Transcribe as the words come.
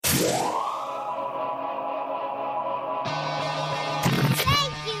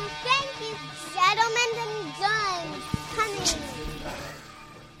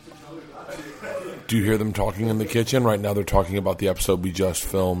Do you hear them talking in the kitchen? Right now they're talking about the episode we just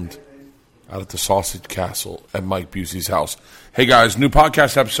filmed out at the Sausage Castle at Mike Busey's house. Hey guys, new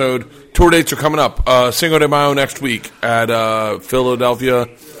podcast episode. Tour dates are coming up. Cinco de Mayo next week at Philadelphia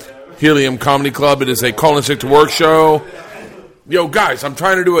Helium Comedy Club. It is a Call in Sick to Work show. Yo guys, I'm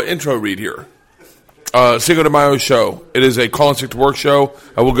trying to do an intro read here. Cinco de Mayo show. It is a Call in Sick to Work show.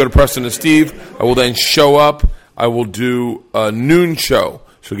 I will go to Preston and Steve. I will then show up. I will do a noon show.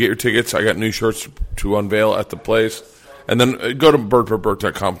 So get your tickets. I got new shirts to unveil at the place. And then go to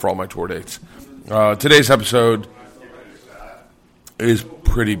bird.com for all my tour dates. Today's episode is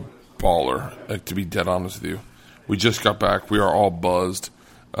pretty baller, like, to be dead honest with you. We just got back. We are all buzzed.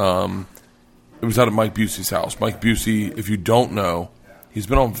 It was out at Mike Busey's house. Mike Busey, if you don't know, he's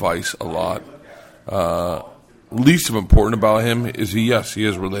been on Vice a lot. Least of important about him is he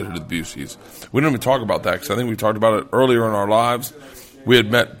is related to the Buseys. We don't even talk about that because I think we talked about it earlier in our lives. We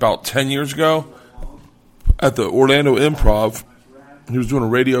had met about 10 years ago at the Orlando Improv. He was doing a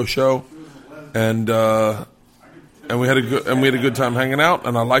radio show, and we had a good time hanging out.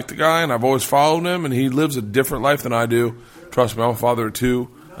 And I liked the guy, and I've always followed him. And he lives a different life than I do. Trust me, I'm a father of two.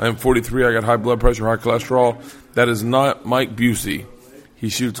 I am 43. I got high blood pressure, high cholesterol. That is not Mike Busey. He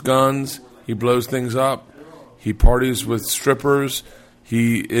shoots guns. He blows things up. He parties with strippers.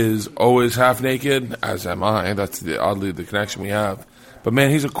 He is always half naked, as am I. That's oddly the connection we have. But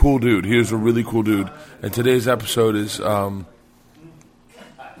man, he's a cool dude. He is a really cool dude. And today's episode is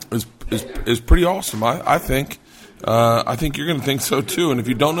pretty awesome. I think. I think you're going to think so too. And if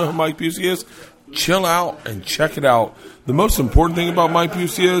you don't know who Mike Busey is, chill out and check it out. The most important thing about Mike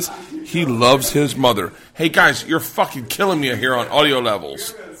Busey is he loves his mother. Hey guys, you're fucking killing me here on audio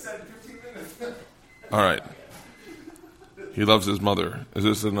levels. All right. He loves his mother. Is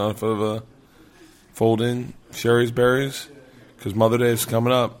this enough of a fold in Sherry's Berries? Because Mother Day is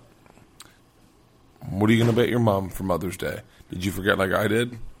coming up. What are you going to bet your mom for Mother's Day? Did you forget like I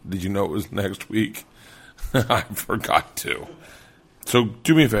did? Did you know it was next week? I forgot to. So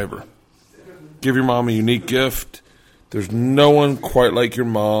do me a favor. Give your mom a unique gift. There's no one quite like your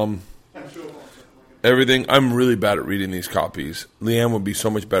mom. Everything. I'm really bad at reading these copies. Leanne would be so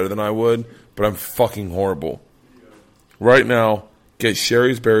much better than I would, but I'm fucking horrible. Right now, get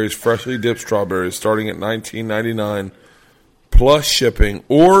Sherry's Berries freshly dipped strawberries starting at $19.99 plus shipping,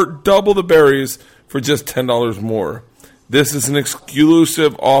 or double the berries for just $10 more. This is an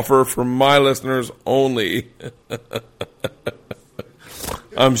exclusive offer for my listeners only.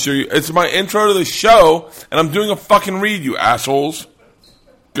 I'm sure it's my intro to the show, and I'm doing a fucking read, you assholes.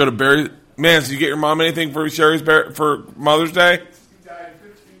 Go to Berry. Man, so you get your mom anything for Sherry's for Mother's Day?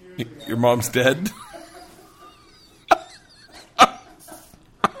 Your mom's dead?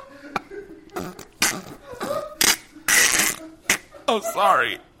 I'm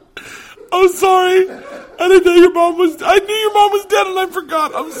sorry. I didn't know your mom was. I knew your mom was dead, and I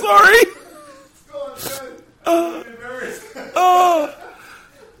forgot. I'm sorry.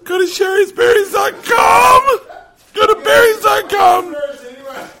 Go to sherrysberries.com. Go to berries.com.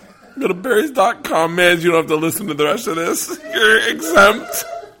 Go to berries.com, man. You don't have to listen to the rest of this. You're exempt.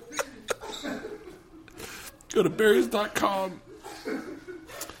 Go to berries.com.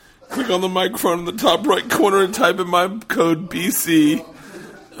 Click on the microphone in the top right corner and type in my code BC.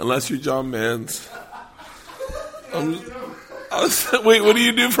 Unless you're John Mans. Wait, what do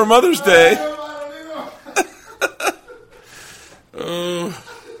you do for Mother's Day? The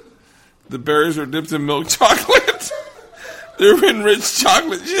berries are dipped in milk chocolate. They're in rich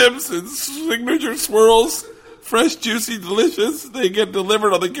chocolate chips and signature swirls. Fresh, juicy, delicious. They get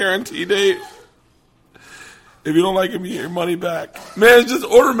delivered on the guarantee date. If you don't like them, you get your money back. Man, just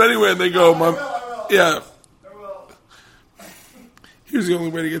order them anyway and they go. Yeah. Here's the only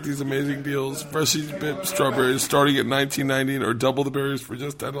way to get these amazing deals. Freshly dipped strawberries starting at $19.90 or double the berries for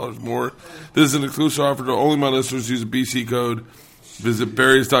just $10 more. This is an exclusive offer to only my listeners. Use a BC code. Visit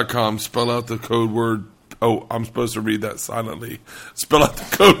berries.com. Spell out the code word. Oh, I'm supposed to read that silently. Spell out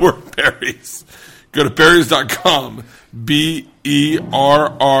the code word berries. Go to berries.com. BERRIES.com.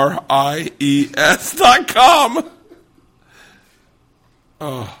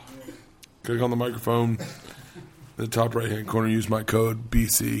 Oh. Click on the microphone. In the top right-hand corner, use my code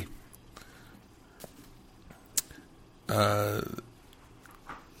BC. I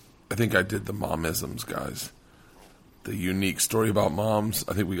think I did the momisms, guys. The unique story about moms.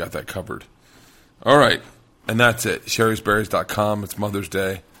 I think we got that covered. All right. And that's it. sherrysberries.com. It's Mother's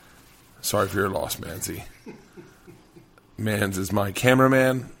Day. Sorry for your loss, Manzi. Mans is my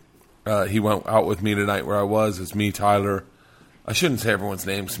cameraman. He went out with me tonight where I was. It's me, Tyler. I shouldn't say everyone's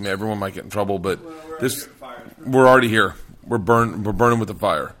names. I mean, everyone might get in trouble, but we're already here. We're burning with the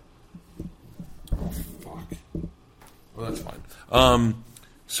fire. Fuck. Well, that's fine.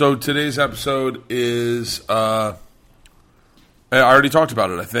 So today's episode is... I already talked about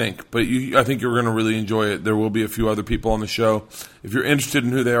it, I think. But I think you're going to really enjoy it. There will be a few other people on the show. If you're interested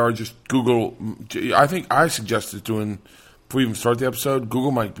in who they are, just Google... I think I suggested doing... Before we even start the episode,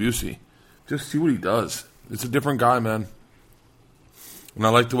 Google Mike Busey. Just see what he does. It's a different guy, man. And I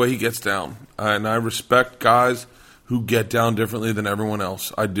like the way he gets down. And I respect guys who get down differently than everyone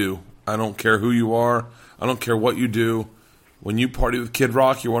else. I do. I don't care who you are. I don't care what you do. When you party with Kid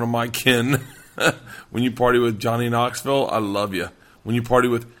Rock, you're one of my kin. When you party with Johnny Knoxville, I love you. When you party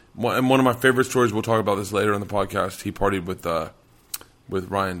with... And one of my favorite stories, we'll talk about this later in the podcast, he partied with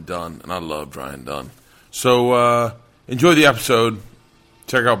Ryan Dunn. And I loved Ryan Dunn. So enjoy the episode.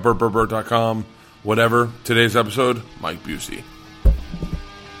 Check out burtburtburt.com. Whatever. Today's episode, Mike Busey.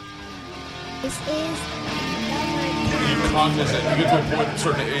 This is You're cognizant. You get to a point at a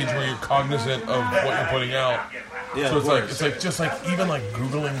certain age where you're cognizant of what you're putting out. Yeah, so it's like just like even like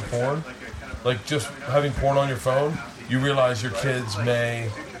Googling porn, like just having porn on your phone, you realize your kids may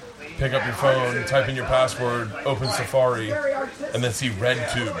pick up your phone, type in your password, open Safari, and then see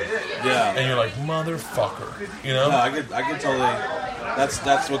RedTube. Yeah. And you're like, motherfucker. You know? No, I could totally.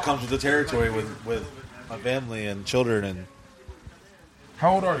 That's what comes with the territory with my family and children. And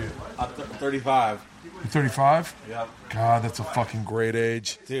How old are you? I'm 35. You're 35? Yeah. God, that's a fucking great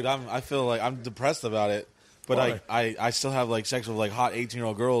age. Dude, I feel like I'm depressed about it, but Why? I still have like sex with like hot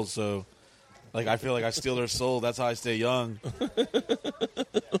 18-year-old girls, so like I feel like I steal their soul. That's how I stay young.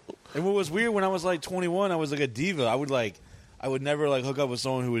 And what was weird, when I was like 21, I was like a diva. I would never like hook up with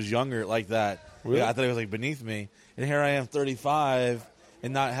someone who was younger like that. Really? Yeah, I thought it was like beneath me. And here I am, 35,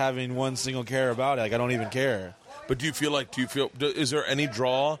 and not having one single care about it. Like I don't even care. But do you feel, is there any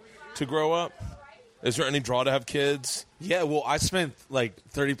draw to grow up? Is there any draw to have kids? Yeah, well, I spent like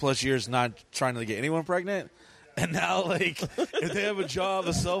 30 plus years not trying to get anyone pregnant. And now, like, if they have a job,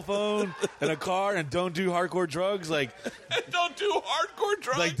 a cell phone, and a car, and don't do hardcore drugs, like... Don't do hardcore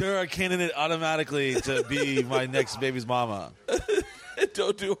drugs? Like, they're a candidate automatically to be my next baby's mama.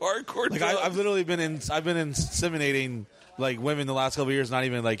 Don't do hardcore Like, drugs? I've literally been inseminating, like, women the last couple of years, not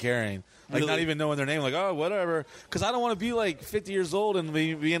even, like, caring. Like, Really? not even knowing their name. Like, oh, whatever. Because I don't want to be, like, 50 years old and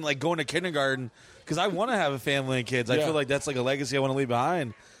being, like, going to kindergarten. Because I want to have a family and kids. I Yeah. feel like that's, like, a legacy I want to leave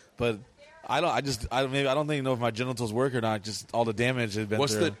behind. But... I don't think know if my genitals work or not. Just all the damage has been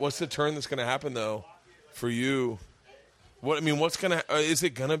through. What's the turn that's going to happen though, for you? What's going to is it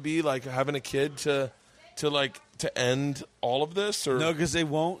going to be like having a kid to end all of this or No, because they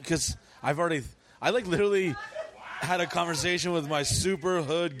won't. Because I literally had a conversation with my super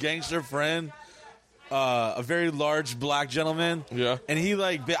hood gangster friend, a very large black gentleman. Yeah. And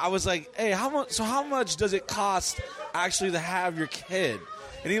I was like, hey, how much does it cost actually to have your kid?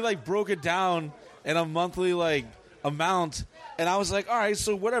 And he like broke it down in a monthly like amount, and I was like, all right,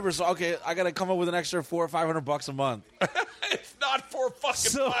 so whatever. So okay, I got to come up with an extra $400 or $500 a month. It's not for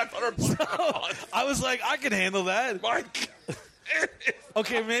fucking $500 a month. I was like, I can handle that. Mike.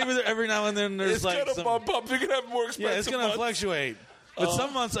 Okay, maybe every now and then there's It's like gonna bump up. You're gonna have more expensive. yeah, it's gonna months. fluctuate. But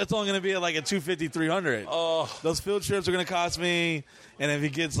some months it's only gonna be at like a $250, $300. Oh. Those field trips are gonna cost me, and if he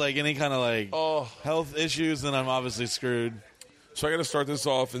gets like any kind of like health issues, then I'm obviously screwed. So I got to start this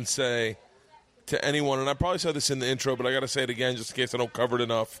off and say to anyone, and I probably said this in the intro, but I got to say it again just in case I don't cover it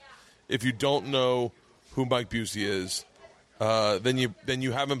enough. If you don't know who Mike Busey is, then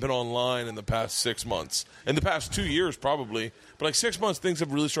you haven't been online in the past 6 months. In the past 2 years, probably. But like 6 months, things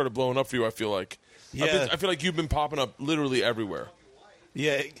have really started blowing up for you, I feel like. Yeah. I feel like you've been popping up literally everywhere.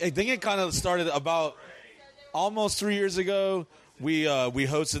 Yeah, I think it kind of started about almost 3 years ago. We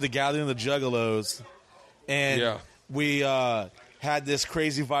hosted the Gathering of the Juggalos, and Yeah. we had this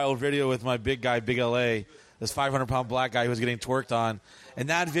crazy viral video with my big guy, Big LA, this 500-pound black guy who was getting twerked on, and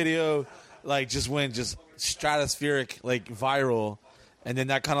that video like just went stratospheric, like viral, and then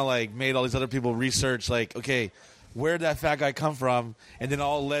that kind of like made all these other people research, like, okay, where did that fat guy come from? And then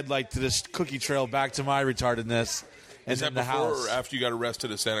all led like to this cookie trail back to my retardedness. And Is that then the before house. or after you got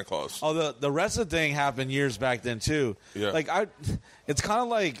arrested as Santa Claus? Oh, the rest of the thing happened years back then too. Yeah. Like it's kind of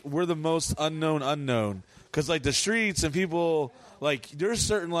like we're the most unknown because like the streets and people, like there's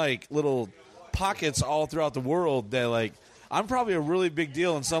certain like little pockets all throughout the world that like I'm probably a really big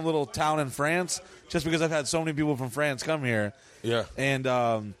deal in some little town in France just because I've had so many people from France come here. Yeah. And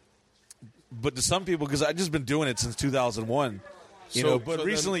but to some people, because I've just been doing it since 2001, But so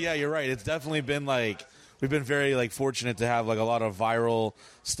recently, yeah, you're right. It's definitely been like. We've been very like fortunate to have like a lot of viral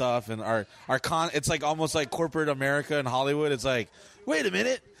stuff, and it's like almost like corporate America and Hollywood. It's like, wait a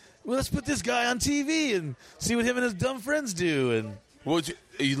minute, well, let's put this guy on TV and see what him and his dumb friends do. And Well,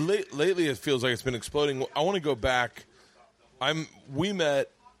 lately it feels like it's been exploding. I want to go back. We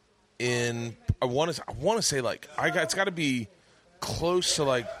met in I want to say like it's got to be close to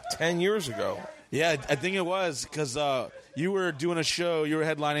like 10 years ago. Yeah, I think it was because you were doing a show. You were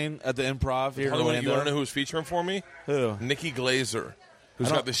headlining at the Improv here in Orlando. You want to know who was featuring for me? Who? Nikki Glazer,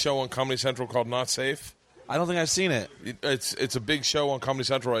 who's got this show on Comedy Central called Not Safe. I don't think I've seen it. It's a big show on Comedy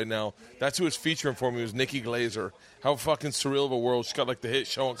Central right now. That's who was featuring for me was Nikki Glazer. How fucking surreal of a world. She's got like the hit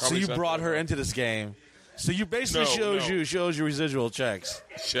show on Comedy Central. So you brought her into this game. So you basically shows your residual checks.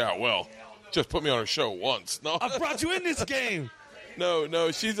 Yeah, well, just put me on her show once. No, I brought you in this game.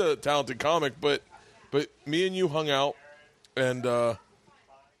 No, she's a talented comic, but me and you hung out and sat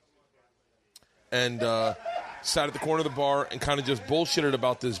at the corner of the bar and kind of just bullshitted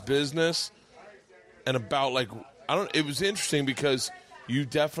about this business and about like it was interesting because you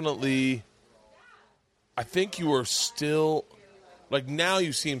definitely, I think you were still like now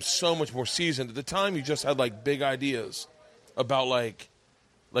you seem so much more seasoned. At the time you just had like big ideas about like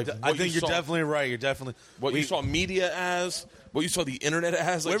I think you're definitely right. You're definitely what you saw media as, what you saw the internet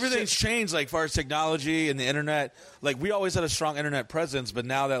as. Like everything's changed, like far as technology and the internet. Like we always had a strong internet presence, but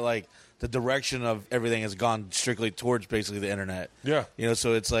now that like the direction of everything has gone strictly towards basically the internet. Yeah,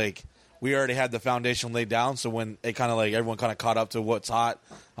 so it's like we already had the foundation laid down. So when it kind of like everyone kind of caught up to what's hot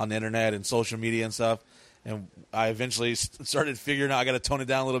on the internet and social media and stuff, and I eventually started figuring out I got to tone it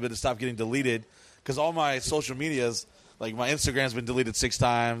down a little bit to stop getting deleted because all my social medias. Like, my Instagram's been deleted 6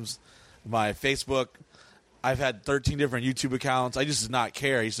 times. My Facebook, I've had 13 different YouTube accounts. I just did not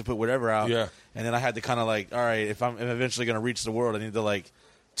care. I used to put whatever out. Yeah. And then I had to kind of like, all right, if I'm eventually going to reach the world, I need to, like,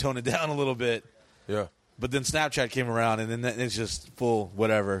 tone it down a little bit. Yeah. But then Snapchat came around, and then it's just full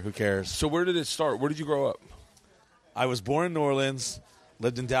whatever. Who cares? So where did it start? Where did you grow up? I was born in New Orleans,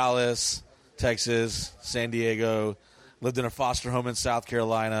 lived in Dallas, Texas, San Diego, lived in a foster home in South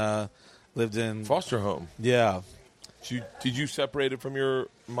Carolina, lived in... Foster home? Yeah. Did you separate it from your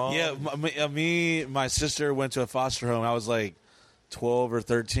mom? Yeah, my sister went to a foster home. I was like 12 or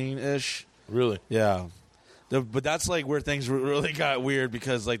 13-ish. Really? Yeah. But that's like where things really got weird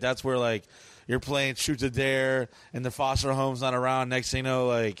because like that's where like you're playing shoot to dare and the foster home's not around. Next thing you know,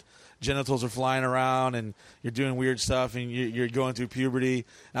 like genitals are flying around and you're doing weird stuff and you're going through puberty.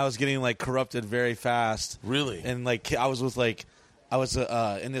 And I was getting like corrupted very fast. Really? And like I was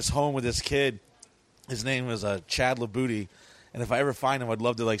in this home with this kid. His name was Chad Labooty, and if I ever find him, I'd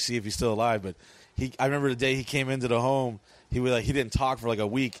love to like see if he's still alive. But I remember the day he came into the home, he didn't talk for like a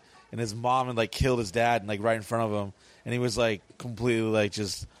week, and his mom had like killed his dad like right in front of him, and he was like completely like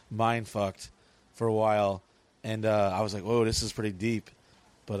just mind fucked for a while, and I was like, whoa, this is pretty deep.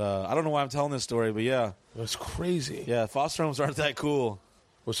 But I don't know why I'm telling this story, but yeah, that's crazy. Yeah, foster homes aren't that cool.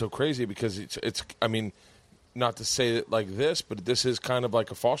 Well, so crazy because it's I mean. Not to say it like this, but this is kind of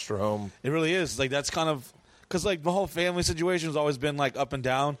like a foster home. It really is. Like that's kind of because like the whole family situation has always been like up and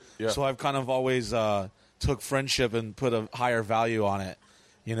down. Yeah. So I've kind of always took friendship and put a higher value on it,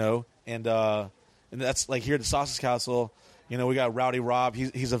 And that's like here at the Sausage Castle. We got Rowdy Rob.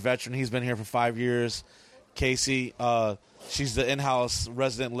 He's a veteran. He's been here for 5 years. Casey, she's the in-house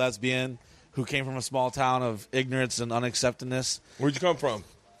resident lesbian who came from a small town of ignorance and unacceptedness. Where'd you come from?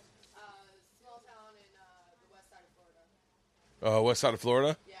 West side of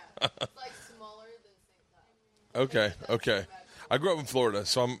Florida? Yeah. It's like smaller than St. Cloud. Okay. I grew up in Florida,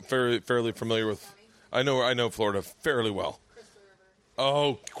 so I'm fairly familiar with... I know Florida fairly well. Crystal River.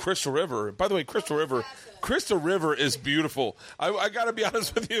 Oh, Crystal River. By the way, Crystal River is beautiful. I got to be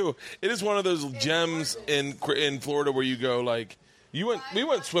honest with you. It is one of those gems in Florida where you go, like... We went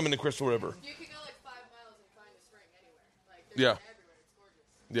swimming in Crystal River. You could go like 5 miles and find a spring anywhere. Like, Yeah. everywhere. It's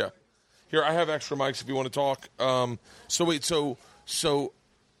gorgeous. Yeah. Here, I have extra mics if you want to talk. I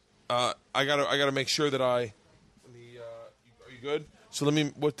gotta make sure that are you good? So let me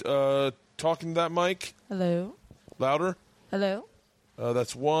talking to that mic. Hello. Louder. Hello.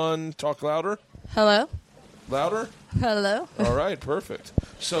 That's one. Talk louder. Hello. Louder. Hello. All right, perfect.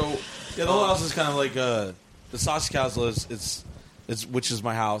 So yeah, the whole house is kind of like the Sausage Castle is which is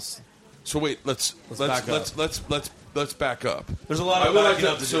my house. So wait, let's back up. There's a lot of backing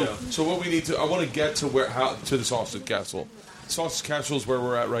up to do. So what we need to, I want to get to to the Sausage Castle. Sausage Castle is where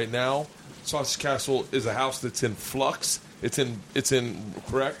we're at right now. Sausage Castle is a house that's in flux. It's in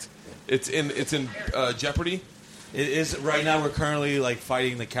correct. It's in jeopardy. It is right now. We're currently like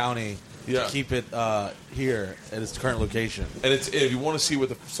fighting the county Yeah. to keep it here at its current location. And if you want to see what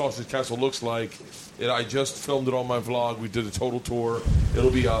the Sausage Castle looks like, I just filmed it on my vlog. We did a total tour.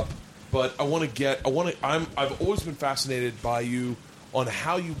 It'll be up. But I've always been fascinated by you on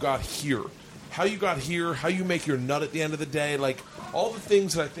how you got here. how you got here, how you make your nut at the end of the day, like all the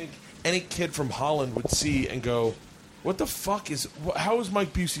things that I think any kid from Holland would see and go, what the fuck how is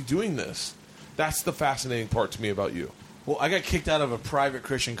Mike Busey doing this? That's the fascinating part to me about you. Well, I got kicked out of a private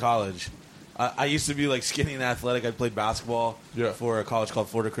Christian college. I used to be like skinny and athletic. I played basketball for a college called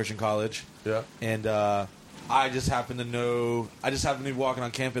Florida Christian College. Yeah. And I just happened to be walking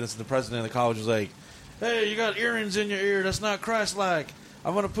on campus, and the president of the college was like, "Hey, you got earrings in your ear. That's not Christ-like.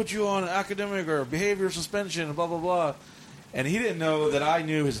 I'm going to put you on academic or behavior suspension, and blah, blah, blah." And he didn't know that I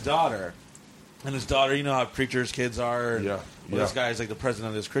knew his daughter. And his daughter, you know how preachers' kids are. And, this guy is like the president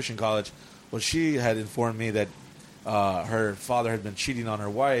of this Christian college. Well, she had informed me that her father had been cheating on her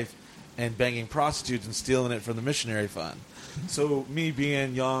wife and banging prostitutes and stealing it from the missionary fund. So me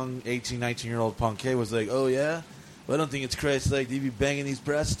being young, 18, 19-year-old punk kid was like, oh, yeah? Well, I don't think it's Christ-like to be banging these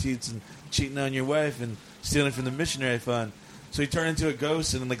prostitutes and cheating on your wife and stealing from the missionary fund. So he turned into a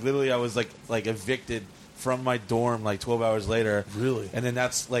ghost, and like literally I was like evicted from my dorm like 12 hours later. Really? And then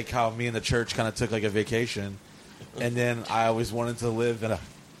that's like how me and the church kind of took like a vacation. And then I always wanted to live in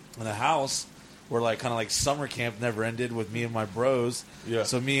a house where like kind of like summer camp never ended with me and my bros. Yeah.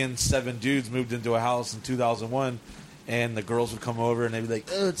 So me and 7 dudes moved into a house in 2001, and the girls would come over and they'd be like,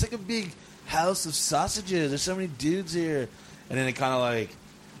 "Oh, it's like a big house of sausages. There's so many dudes here." And then it kind of like,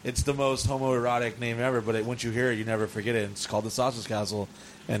 it's the most homoerotic name ever, but once you hear it, you never forget it. It's called the Sausage Castle,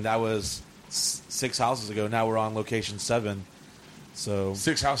 and that was 6 houses ago. Now we're on location 7. So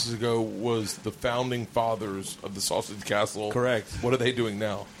 6 houses ago was the founding fathers of the Sausage Castle. Correct. What are they doing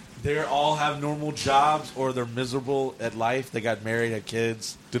now? They all have normal jobs, or they're miserable at life. They got married, had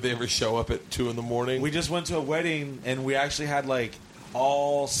kids. Did they ever show up at 2 in the morning? We just went to a wedding, and we actually had like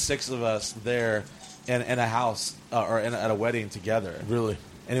all 6 of us there in a house at a wedding together. Really?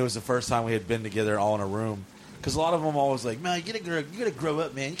 And it was the first time we had been together all in a room. Because a lot of them always like, "Man, you gotta grow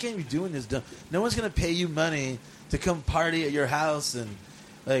up, man. You can't be doing this. No one's gonna pay you money to come party at your house, and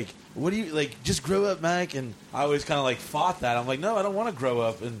like, what do you like? Just grow up, Mike." And I always kind of like fought that. I'm like, no, I don't want to grow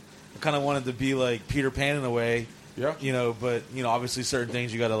up, and I kind of wanted to be like Peter Pan in a way. Yeah. You know, but you know, obviously certain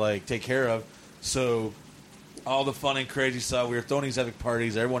things you got to like take care of. So all the fun and crazy stuff, we were throwing these epic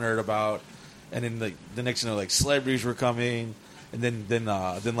parties everyone heard about, and then the next thing, like celebrities were coming. And then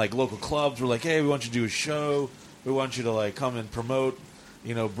like local clubs were like, "Hey, we want you to do a show. We want you to like come and promote,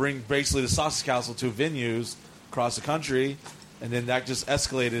 you know, bring basically the Sausage Castle to venues across the country." And then that just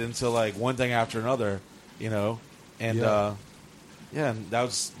escalated into like one thing after another, you know. And and that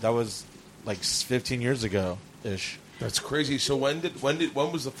was like 15 years ago ish. That's crazy. So when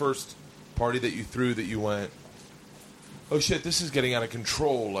was the first party that you threw that you went, "Oh shit, this is getting out of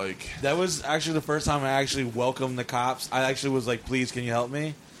control"? Like, that was actually the first time I actually welcomed the cops. I actually was like, "Please, can you help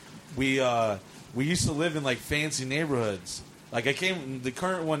me?" We used to live in like fancy neighborhoods. Like the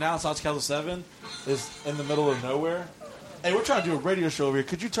current one now, South Castle 7, is in the middle of nowhere. Hey, we're trying to do a radio show over here.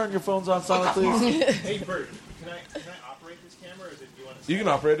 Could you turn your phones on silent, please? Hey, Bert, can I operate this camera, or is it you want to? you can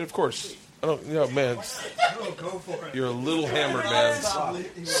operate it, of course. I don't, man. No, go for it. You're a little hammered, man.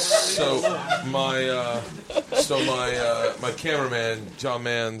 So my cameraman John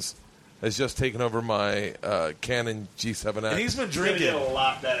Mans has just taken over my Canon G7X. And he's been It's gonna drinking. get a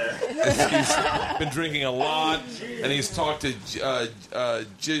lot better. He's been drinking a lot, and he's talked to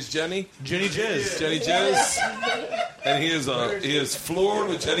Jenny Jizz, and he is floored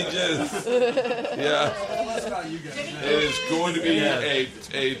with Jenny Jizz. Yeah, it is going to be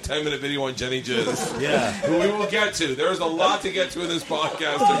a 10-minute video on Jenny Jizz. Yeah. Who we will get to. There's a lot to get to in this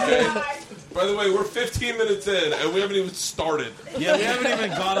podcast. Okay. By the way, we're 15 minutes in, and we haven't even started. Yeah, we haven't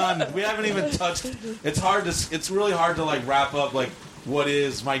even gone on. We haven't even touched. It's really hard to like wrap up like what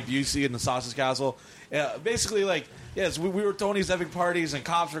is Mike Busey and the Sausage Castle. Basically, like yes, we were throwing these epic parties, and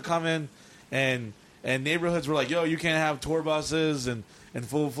cops were coming, and neighborhoods were like, "Yo, you can't have tour buses and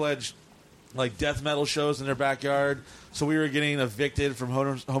full-fledged like death metal shows in their backyard." So we were getting evicted from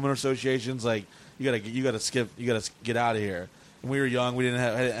homeowner associations. Like you gotta get out of here. And we were young. We didn't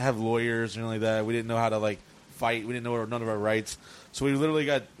have lawyers or anything like that. We didn't know how to like fight. We didn't know none of our rights. So we literally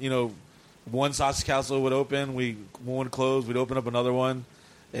got, you know, one Sausage Castle would open. One would close. We'd open up another one,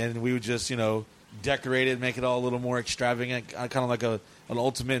 and we would just, you know, decorate it, make it all a little more extravagant, kind of like an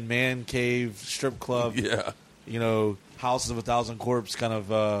ultimate man cave strip club. Yeah. You know, Houses of a Thousand Corpse, kind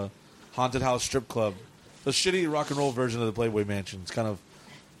of haunted house strip club. The shitty rock and roll version of the Playboy Mansion. It's kind of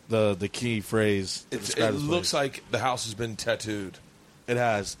the key phrase. It looks like the house has been tattooed. It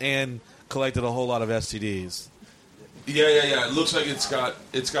has, and collected a whole lot of STDs. Yeah. It looks like it's got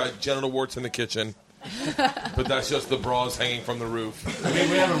genital warts in the kitchen. But that's just the bras hanging from the roof. I mean,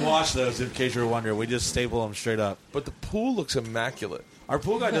 we haven't washed those, in case you were wondering. We just staple them straight up. But the pool looks immaculate. Our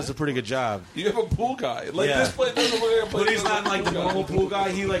pool guy does a pretty good job. You have a pool guy. Like, Yeah. this place doesn't look like a place. But he's not like the normal pool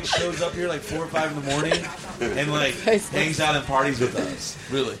guy. He like shows up here like 4 or 5 in the morning and like hangs out and parties with us.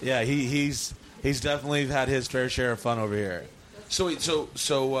 Really? Yeah, he's definitely had his fair share of fun over here. So wait,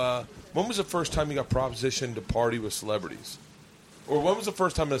 when was the first time you got propositioned to party with celebrities? Or when was the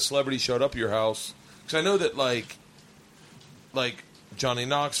first time a celebrity showed up at your house? Because I know that like Johnny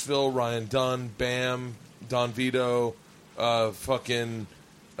Knoxville, Ryan Dunn, Bam, Don Vito, fucking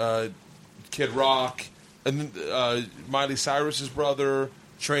Kid Rock, and Miley Cyrus's brother,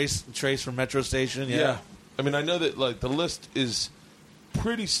 Trace from Metro Station. Yeah. I mean, I know that like the list is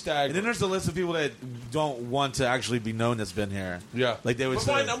pretty And staggering. then there's the list of people that don't want to actually be known that's been here. Yeah, Like they would but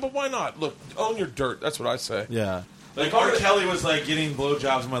say. why not? Look, own your dirt. That's what I say. Yeah. Like, Like R. Kelly was like getting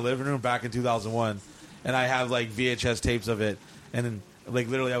blowjobs in my living room back in 2001, and I have like VHS tapes of it, and then like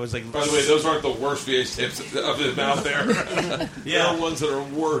literally I was like. By the way, those aren't the worst VH tips of him out there. Yeah. They're the ones that are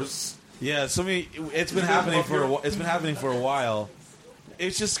worse. Yeah, so it's been happening for a while.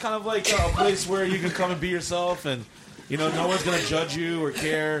 It's just kind of like a place where you can come and be yourself, and no one's gonna judge you or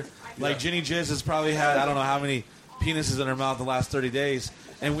care. Like Jenny Jizz has probably had I don't know how many penises in her mouth the last 30 days,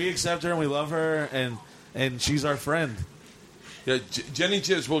 and we accept her and we love her, and she's our friend. Yeah, Jenny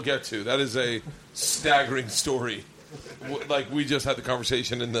Jizz we'll get to. That is a staggering story. Like we just had the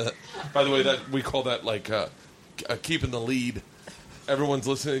conversation in the. By the way, that we call that like keeping the lead. Everyone's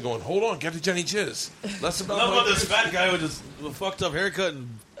listening and going, hold on, get to Jenny Jizz. That's about. I love this fat guy with this fucked up haircut and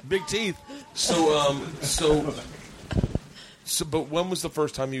big teeth. So, but when was the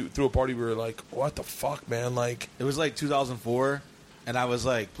first time you threw a party where you were like, what the fuck, man? Like, It was like 2004, and I was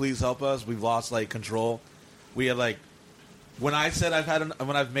like, please help us. We've lost like control. We had like, when I said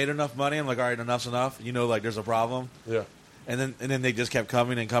when I've made enough money, I'm like, all right, enough's enough. Like there's a problem. yeah, And then they just kept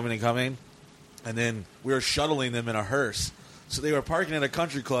coming and coming and coming, and then we were shuttling them in a hearse. So they were parking at a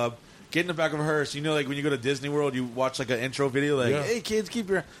country club, get in the back of a hearse. Like when you go to Disney World, you watch like an intro video, like, Yeah. hey kids, keep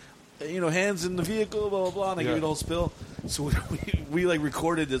your hands in the vehicle, blah blah blah, and they give you the whole spill. So we like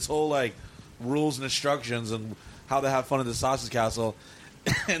recorded this whole like rules and instructions and how to have fun at the Sausage Castle,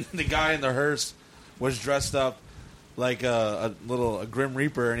 and the guy in the hearse was dressed up like a Grim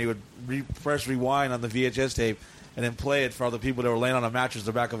Reaper, and he would press rewind on the VHS tape and then play it for all the people that were laying on a mattress in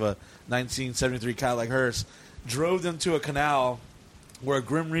the back of a 1973 Cadillac hearse. Drove them to a canal where a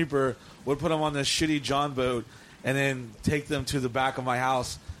Grim Reaper would put them on this shitty John boat and then take them to the back of my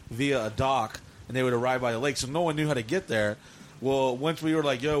house via a dock, and they would arrive by the lake. So no one knew how to get there. Well, once we were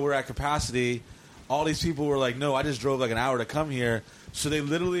like, yo, we're at capacity, all these people were like, no, I just drove like an hour to come here. So they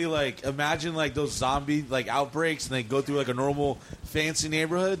literally like, imagine like those zombie like outbreaks, and they go through like a normal fancy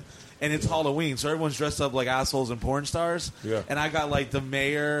neighborhood, and it's Halloween, so everyone's dressed up like assholes and porn stars. Yeah. And I got like the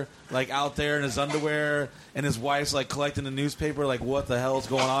mayor like out there in his underwear, and his wife's like collecting the newspaper, like what the hell's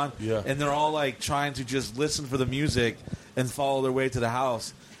going on? Yeah. And they're all like trying to just listen for the music and follow their way to the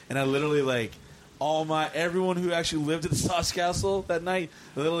house. And I literally like everyone who actually lived at the Sauce Castle that night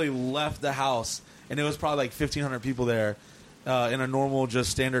literally left the house, and it was probably like 1,500 people there in a normal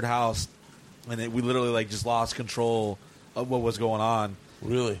just standard house, and we literally like just lost control of what was going on.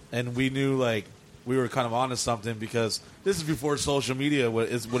 really. And we knew like we were kind of onto something, because this is before social media what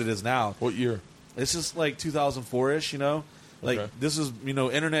it is now. What year? It's just like 2004-ish, like Okay. this is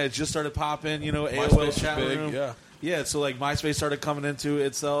internet just started popping, MySpace AOL was chat big, room. yeah. So like MySpace started coming into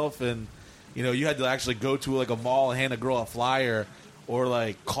itself, and you had to actually go to like a mall and hand a girl a flyer, or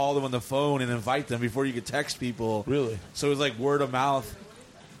like call them on the phone and invite them before you could text people. Really? So it was like word of mouth,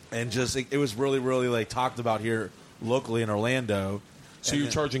 and just it was really really like talked about here locally in Orlando. So And you're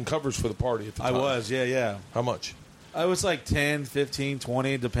then- charging covers for the party at the I time? was, yeah. How much? I was like 10, 15,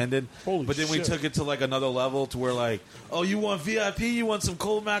 20, depended. Holy but then we shit. took it to like another level to where like, oh, you want VIP? You want some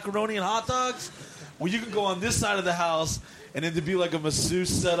cold macaroni and hot dogs? Well, you can go on this side of the house, and then to be like a masseuse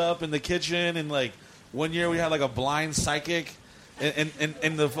set up in the kitchen. And like one year we had like a blind psychic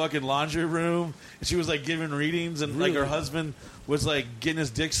in the fucking laundry room, and she was like giving readings, and like her husband was like getting his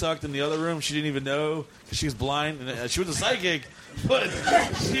dick sucked in the other room. She didn't even know because she was blind, and she was a psychic, but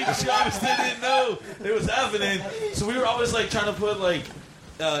she obviously didn't know it was happening. So we were always like trying to put like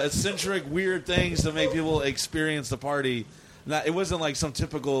eccentric, weird things to make people experience the party. It wasn't like some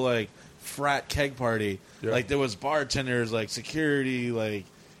typical like frat keg party. Yeah. Like there was bartenders, like security, like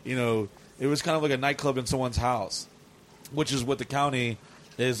it was kind of like a nightclub in someone's house, which is what the county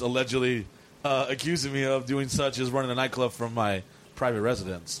is allegedly accusing me of doing, such as running a nightclub from my private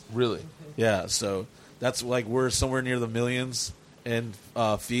residence. Really? Yeah, so that's like we're somewhere near the millions in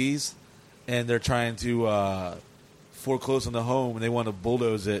fees, and they're trying to foreclose on the home, and they want to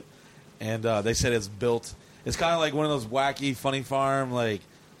bulldoze it. And they said it's built. It's kind of like one of those wacky, funny farm, like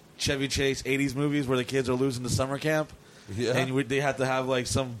Chevy Chase 80s movies where the kids are losing to summer camp. Yeah. And they have to have like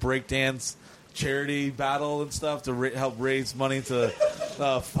some breakdance charity battle and stuff to help raise money to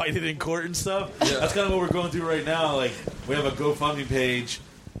fight it in court and stuff. Yeah. That's kind of what we're going through right now. Like, we have a GoFundMe page,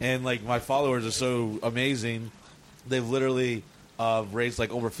 and like my followers are so amazing. They've literally raised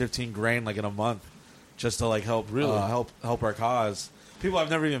like over $15,000 like in a month just to like help help our cause. People I've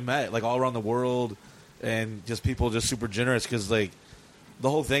never even met, like all around the world, and just people just super generous because like the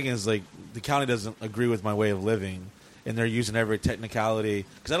whole thing is like the county doesn't agree with my way of living. And they're using every technicality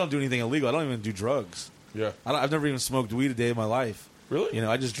because I don't do anything illegal. I don't even do drugs. Yeah. I've never even smoked weed a day in my life. Really? You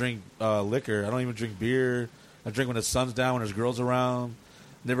know, I just drink liquor. I don't even drink beer. I drink when the sun's down, when there's girls around.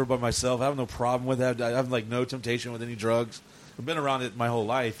 Never by myself. I have no problem with that. I have like no temptation with any drugs. I've been around it my whole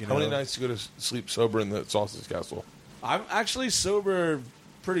life. You know. How many nights do you go to sleep sober in the Sausage Castle? I'm actually sober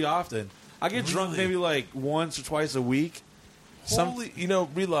pretty often. I get drunk maybe like once or twice a week. You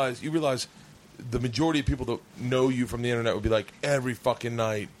realize the majority of people that know you from the internet would be like every fucking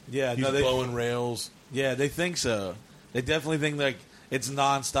night. Yeah, he's blowing rails. Yeah, they think so. They definitely think like it's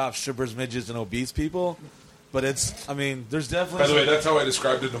nonstop strippers, midgets, and obese people. But it's, I mean, there's definitely. By the way, that's how I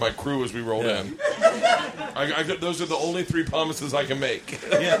described it to my crew as we rolled in. Those are the only 3 promises I can make.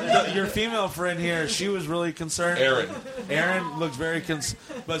 Yeah, your female friend here, she was really concerned. Aaron looks very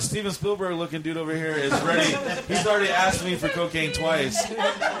but Steven Spielberg looking dude over here is ready. He's already asked me for cocaine twice.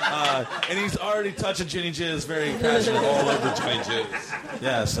 And he's already touching Jenny Jizz very passionate. All over Jenny Jizz.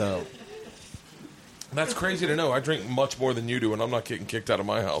 Yeah, so. That's crazy to know. I drink much more than you do, and I'm not getting kicked out of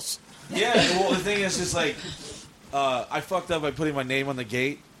my house. Yeah, well, the thing is just like, I fucked up by putting my name on the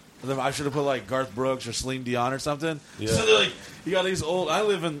gate. I should have put like Garth Brooks or Celine Dion or something. Yeah. So they're like, you got these old. I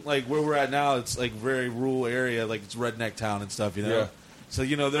live in like where we're at now. It's like very rural area, like it's redneck town and stuff. You know. Yeah. So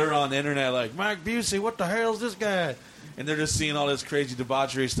you know they're on the internet like Mike Busey. What the hell's this guy? And they're just seeing all this crazy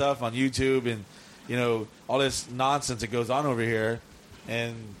debauchery stuff on YouTube and you know all this nonsense that goes on over here,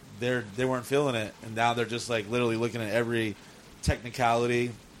 and they weren't feeling it, and now they're just like literally looking at every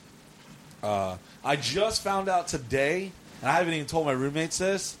technicality. I just found out today, and I haven't even told my roommates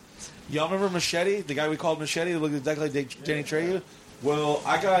this. Y'all remember Machete, the guy we called Machete, that looked exactly like Danny Trejo? Well,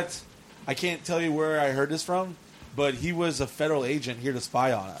 I can't tell you where I heard this from, but he was a federal agent here to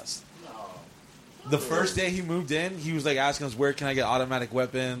spy on us. The first day he moved in, he was like asking us, where can I get automatic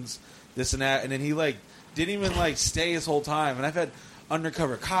weapons, this and that, and then he like didn't even like stay his whole time. And I've had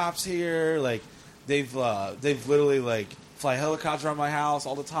undercover cops here, like they've literally like fly helicopters around my house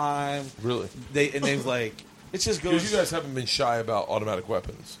all the time. Really? They've like it just goes. Because you guys haven't been shy about automatic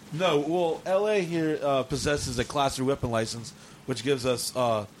weapons. No, well, L.A. here possesses a Class 3 weapon license, which gives us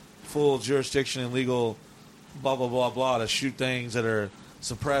full jurisdiction and legal blah blah blah blah to shoot things that are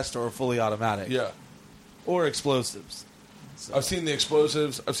suppressed or fully automatic. Yeah. Or explosives. So. I've seen the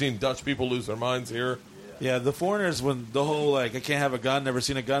explosives. I've seen Dutch people lose their minds here. Yeah, the foreigners, when the whole like I can't have a gun, never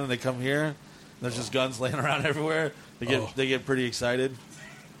seen a gun, and they come here, and there's just guns laying around everywhere. They get pretty excited.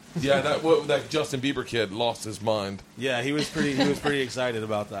 Yeah, that Justin Bieber kid lost his mind. Yeah, he was pretty excited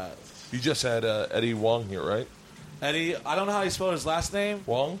about that. You just had Eddie Wong here, right? Eddie, I don't know how you spell his last name.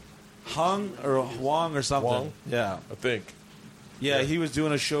 Wong? Hung or Wong or something. Wong? Yeah. I think. Yeah, he was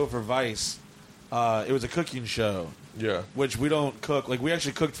doing a show for Vice. It was a cooking show. Yeah. Which we don't cook. Like we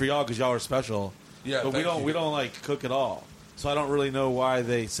actually cooked for y'all because y'all are special. Yeah, but we don't like cook at all. So I don't really know why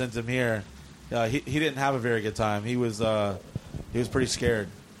they sent him here. He didn't have a very good time. He was pretty scared.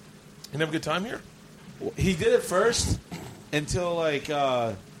 You have a good time here? He did it first until like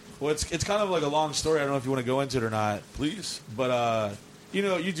it's kind of like a long story. I don't know if you want to go into it or not. Please. But you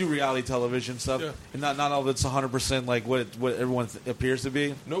know, you do reality television stuff, yeah. and not all of it's 100% like what everyone appears to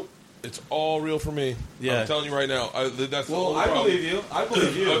be. Nope. It's all real for me. Yeah. I'm telling you right now. That's the Well, only I problem. believe you. I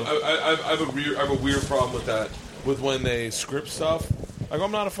believe you. I have a weird problem with that. With when they script stuff. Like,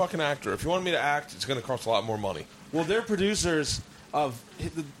 I'm not a fucking actor. If you want me to act, it's going to cost a lot more money. Well, they're producers of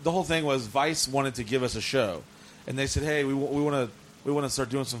the whole thing was Vice wanted to give us a show, and they said, "Hey, we want to start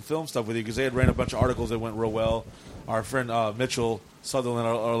doing some film stuff with you," because they had ran a bunch of articles that went real well. Our friend Mitchell Sutherland,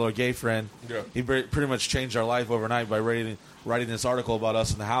 our gay friend, yeah. He pretty much changed our life overnight by writing this article about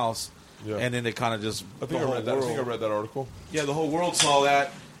us in the house, yeah. And then it kind of just I think I read that article. Yeah, the whole world saw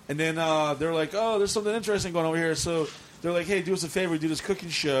that, and then they're like, "Oh, there's something interesting going over here." So they're like, "Hey, do us a favor, do this cooking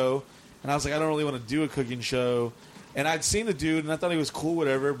show," and I was like, "I don't really want to do a cooking show." And I'd seen the dude, and I thought he was cool,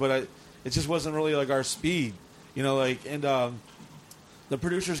 whatever, but it just wasn't really like our speed, you know. Like, and the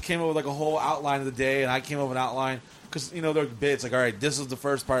producers came up with like a whole outline of the day, and I came up with an outline. because they're bits like, all right, this is the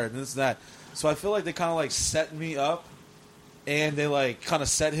first part and this and that. So I feel like they kind of like set me up, and they like kind of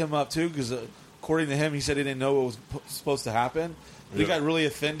set him up too, because according to him, he said he didn't know what was supposed to happen. He got really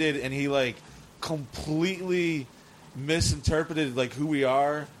offended, and he like completely misinterpreted like who we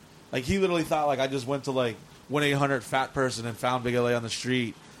are. Like he literally thought like I just went to like 1-800 fat person and found Big LA on the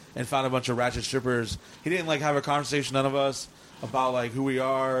street and found a bunch of ratchet strippers. He didn't like have a conversation, none of us, about like who we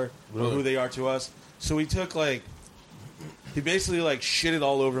are or who they are to us. So he took like, he basically like shitted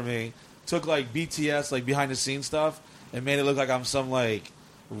all over me. Took like BTS like behind the scenes stuff and made it look like I'm some like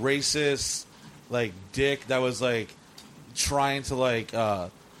racist like dick that was like trying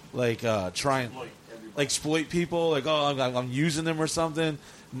to try and exploit people. Like, oh, I'm using them or something.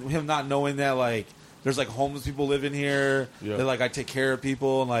 Him not knowing that like there's like homeless people living here. Yeah. That like I take care of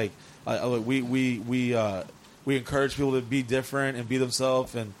people, and like we encourage people to be different and be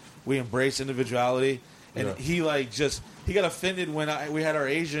themselves, and we embrace individuality. And he got offended when we had our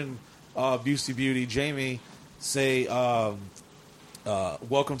Asian Busey Beauty Jamie say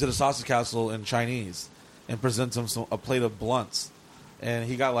welcome to the Sausage Castle in Chinese and presents him a plate of blunts, and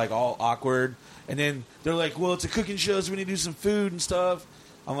he got like all awkward. And then they're like, well, it's a cooking show, so we need to do some food and stuff.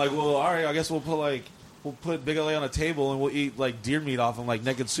 I'm like, well, all right, I guess we'll put Big LA on a table and we'll eat like deer meat off him like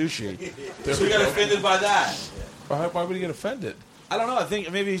naked sushi. So we got offended by that. Why would he get offended? I don't know. I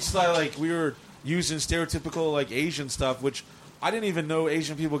think maybe it's like we were using stereotypical like Asian stuff, which I didn't even know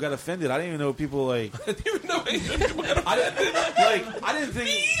Asian people got offended. I didn't even know people like. I didn't even know Asian people got offended. I didn't think.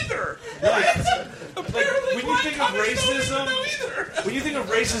 Me either. When you think of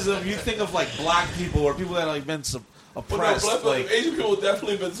racism, you think of like black people or people that have like been oppressed. Asian people have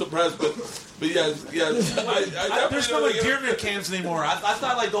definitely been suppressed, but yes. There's no like deer meat camps anymore. I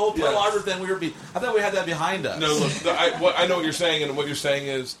thought like the whole Pearl Harbor thing I thought we had that behind us. No, look, I know what you're saying, and what you're saying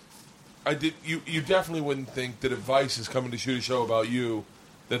is. You definitely wouldn't think that if Vice is coming to shoot a show about you,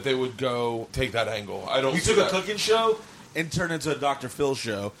 that they would go take that angle. I don't. You took a cooking show and turned it into a Dr. Phil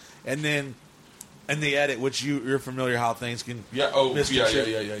show, and then the edit, which you're familiar how things can. Yeah. Oh. Yeah.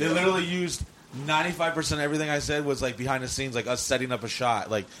 They literally used 95% of everything I said was like behind the scenes, like us setting up a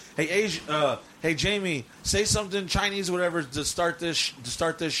shot. Like, hey Jamie, say something Chinese, or whatever, to start this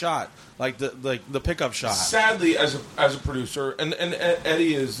shot, like the pickup shot. Sadly, as a producer, and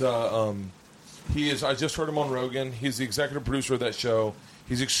Eddie is he is. I just heard him on Rogan. He's the executive producer of that show.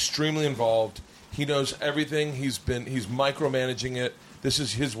 He's extremely involved. He knows everything. He's micromanaging it. This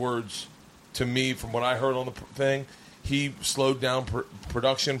is his words to me from what I heard on the thing. He slowed down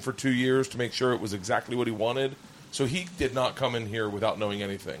production for 2 years to make sure it was exactly what he wanted. So he did not come in here without knowing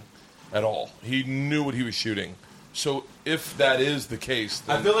anything at all. He knew what he was shooting. So if that is the case,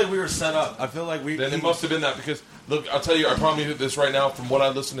 then I feel like we were set up. I feel like then it must have been that, because look, I'll tell you, I promise you this right now. From what I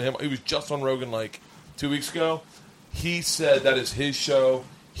listened to him, he was just on Rogan like 2 weeks ago. He said that is his show.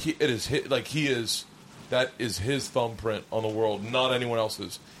 That is his thumbprint on the world, not anyone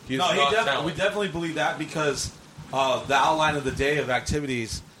else's. We definitely believe that, because the outline of the day of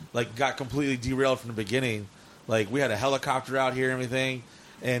activities like got completely derailed from the beginning. Like we had a helicopter out here and everything,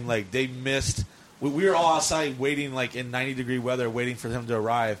 and like they missed. We were all outside waiting, like in 90-degree weather, waiting for him to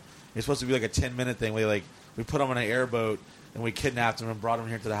arrive. It's supposed to be like a 10-minute thing. We put him on an airboat and we kidnapped him and brought him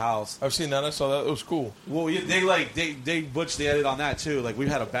here to the house. I've seen that. I saw that. It was cool. Well, they butched the edit on that too. Like we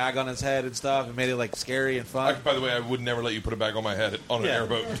had a bag on his head and stuff, and made it like scary and fun. By the way, I would never let you put a bag on my head on an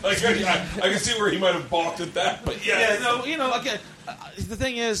airboat. Like I can see where he might have balked at that, but again, the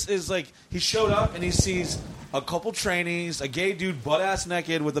thing is like he showed up and he sees a couple trainees, a gay dude butt ass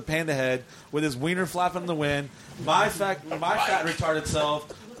naked with a panda head with his wiener flapping in the wind, my fat retarded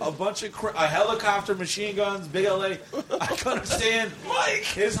self. A helicopter, machine guns, Big LA. I can understand. Mike,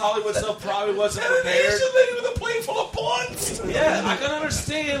 his Hollywood stuff probably wasn't prepared. And an Asian lady with a plane full of blunts. Yeah, I can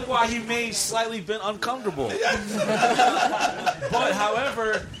understand why he may slightly been uncomfortable. But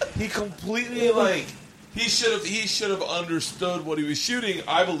however, he completely he should have understood what he was shooting.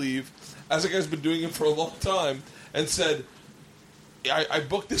 I believe, as a guy's been doing it for a long time, and said, "I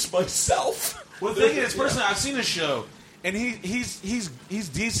booked this myself." Well, the thing is, personally, I've seen the show. And he's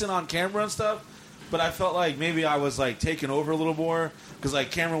decent on camera and stuff, but I felt like maybe I was like taking over a little more, because like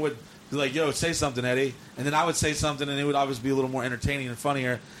Cameron would be like, "Yo, say something, Eddie," and then I would say something, and it would obviously be a little more entertaining and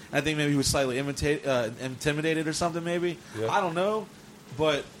funnier. And I think maybe he was slightly intimidated or something. Maybe I don't know,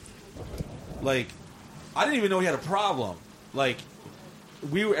 but like I didn't even know he had a problem. Like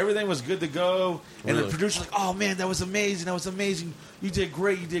everything was good to go, and the producer's like, "Oh man, that was amazing! You did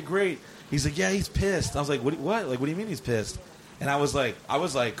great." He's like, yeah, he's pissed. I was like, what? Like, what do you mean he's pissed? And I was like,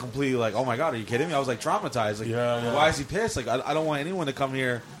 completely like, oh my God, are you kidding me? I was like traumatized. Like, why is he pissed? Like, I don't want anyone to come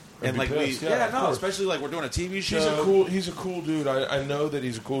here And like pissed. Of course. especially like we're doing a TV show. He's a cool dude. I know that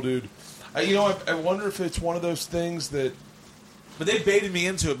he's a cool dude. I wonder if it's one of those things that. But they baited me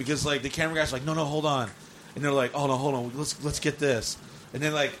into it because like the camera guys were like, no, hold on, and they're like, oh no, hold on, let's get this. And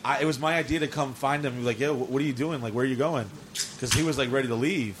then like it was my idea to come find him. He was like, yo, what are you doing? Like, where are you going? Because he was like ready to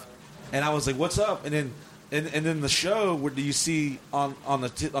leave, and I was like, what's up? And then and then the show, what do you see on the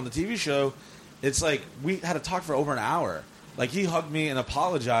TV show? It's like we had to talk for over an hour. Like he hugged me and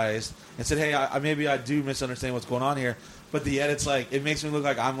apologized and said, hey, maybe I do misunderstand what's going on here, but the edit's like it makes me look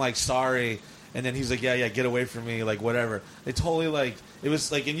like I'm like sorry. And then he's like, yeah, get away from me, like whatever. They totally like it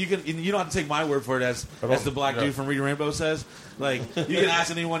was like, and you don't have to take my word for it as the black dude from Reading Rainbow says. Like you can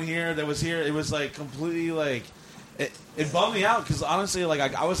ask anyone here that was here. It was like completely like it bummed me out because honestly,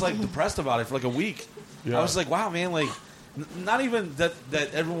 like I was like depressed about it for like a week. Yeah. I was like, wow, man, like not even that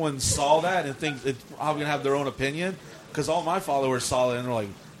everyone saw that and think it's probably gonna have their own opinion because all my followers saw it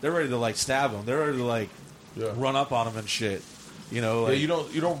and they're ready to like stab him. They're ready to like run up on him and shit. You know, like, you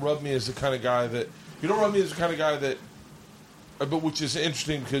don't rub me as the kind of guy that but which is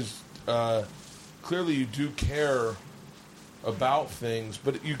interesting because clearly you do care about things,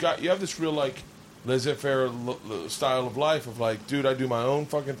 but you have this real like laissez-faire style of life of like, dude, I do my own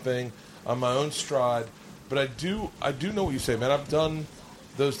fucking thing on my own stride, but I do know what you say, man. I've done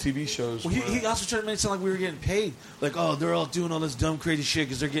those TV shows. Well, he also tried to make it sound like we were getting paid, like, oh, they're all doing all this dumb crazy shit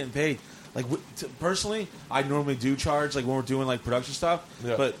because they're getting paid. Like personally, I normally do charge like when we're doing like production stuff.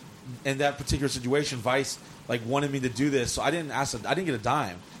 Yeah. But in that particular situation, Vice like wanted me to do this, so I didn't get a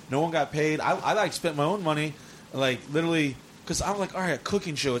dime. No one got paid. I like spent my own money, like literally, because I'm like, all right, a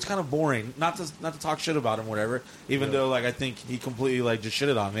cooking show. It's kind of boring. Not to talk shit about him, or whatever. Even though like I think he completely like just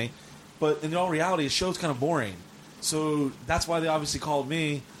shitted on me. But in all reality, the show's kind of boring. So that's why they obviously called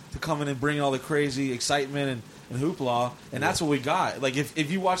me to come in and bring all the crazy excitement and hoopla, and that's what we got. Like, if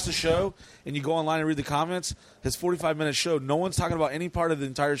you watch the show and you go online and read the comments, his 45-minute show, no one's talking about any part of the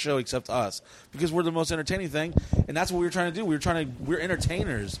entire show except us, because we're the most entertaining thing, and that's what we were trying to do. We're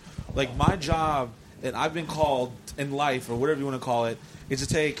entertainers. Like, my job, and I've been called in life, or whatever you want to call it, is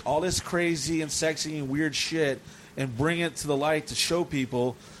to take all this crazy and sexy and weird shit and bring it to the light to show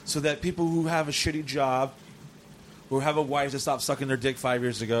people so that people who have a shitty job or have a wife that stopped sucking their dick 5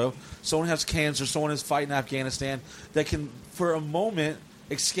 years ago, someone has cancer, someone is fighting Afghanistan, that can, for a moment,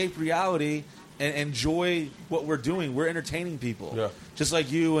 escape reality and enjoy what we're doing. We're entertaining people. Yeah. Just like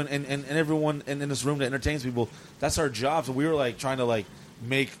you and everyone in this room that entertains people. That's our job. So we were like trying to like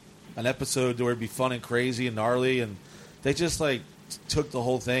make an episode where it'd be fun and crazy and gnarly, and they just like took the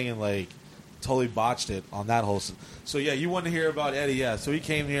whole thing and like totally botched it on that whole. So yeah, you want to hear about Eddie? Yeah. So he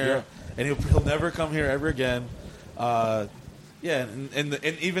came here, and he'll never come here ever again. And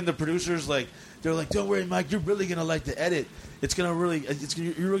even the producers, like, they're like, don't worry, Mike, you're really gonna like the edit. You're really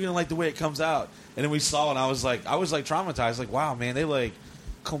gonna like the way it comes out. And then we saw it, and I was like traumatized. Like, wow, man, they like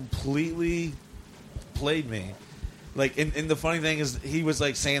completely played me. Like, and the funny thing is, he was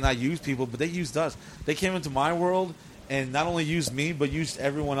like saying I used people, but they used us. They came into my world and not only used me, but used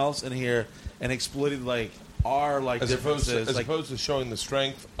everyone else in here and exploited like our like differences. As opposed to showing the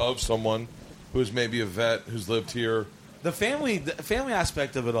strength of someone who's maybe a vet who's lived here. The family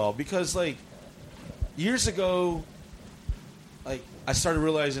aspect of it all, because like years ago, like I started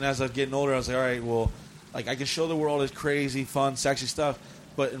realizing as I was getting older, I was like, all right, well, like I can show the world this crazy, fun, sexy stuff,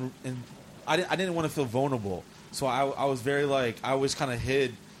 but I didn't want to feel vulnerable, so I was very like I always kind of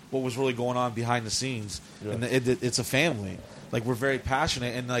hid what was really going on behind the scenes, and it's a family. Like we're very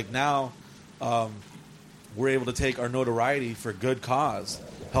passionate, and like now, we're able to take our notoriety for good cause.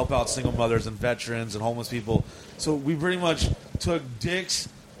 Help out single mothers and veterans and homeless people. So we pretty much took dicks,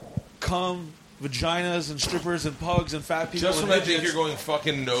 cum, vaginas, and strippers and pugs and fat people. Just when I think you're going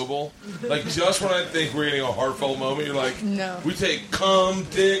fucking noble, like just when I think we're getting a heartfelt moment, you're like, no. We take cum,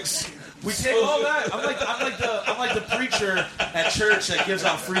 dicks. We take all that. I'm like the preacher at church that gives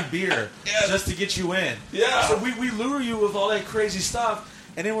out free beer just to get you in. Yeah. So we lure you with all that crazy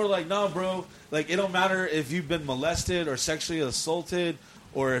stuff, and then we're like, no, bro. Like it don't matter if you've been molested or sexually assaulted,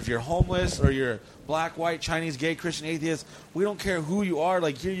 or if you're homeless, or you're black, white, Chinese, gay, Christian, atheist. We don't care who you are.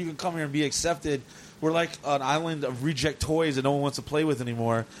 Like, here you can come here and be accepted. We're like an island of reject toys that no one wants to play with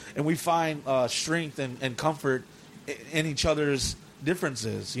anymore. And we find strength and comfort in each other's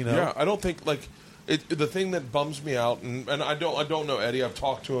differences, you know? Yeah, I don't think, like, the thing that bums me out, and I don't know Eddie. I've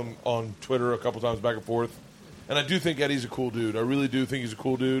talked to him on Twitter a couple times back and forth. And I do think Eddie's a cool dude. I really do think he's a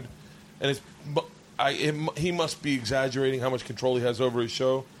cool dude. And he must be exaggerating how much control he has over his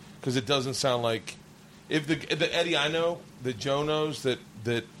show, because it doesn't sound like if the Eddie I know, that Joe knows,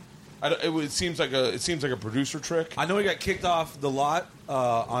 that It seems like a producer trick. I know he got kicked off the lot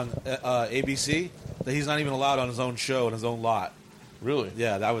on ABC. That he's not even allowed on his own show on his own lot. Really?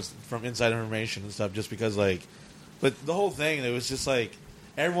 Yeah, that was from inside information and stuff. Just because, like, but the whole thing, it was just like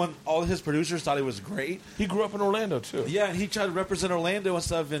everyone, all his producers thought he was great. He grew up in Orlando too. Yeah, and he tried to represent Orlando and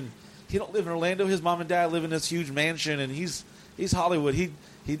stuff. And he don't live in Orlando. His mom and dad live in this huge mansion, and he's Hollywood. He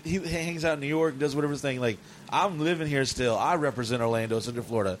hangs out in New York, does whatever thing. Like, I'm living here still. I represent Orlando, Central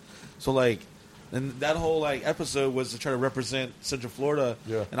Florida. So like, and that whole like episode was to try to represent Central Florida.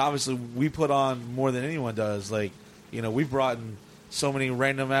 Yeah. And obviously, we put on more than anyone does. Like, you know, we've brought in so many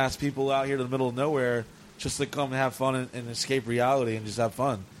random ass people out here to the middle of nowhere just to come and have fun and escape reality and just have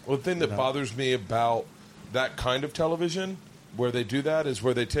fun. Well, the thing that bothers me about that kind of television, where they do that, is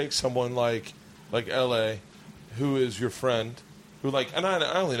where they take someone like L.A., who is your friend, who like, and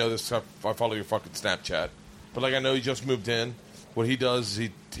I only know this stuff. I follow your fucking Snapchat, but like I know he just moved in. What he does is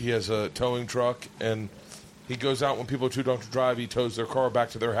he has a towing truck, and he goes out when people are too drunk to drive. He tows their car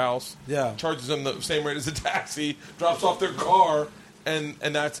back to their house. Yeah. Charges them the same rate as a taxi. Drops off their car, and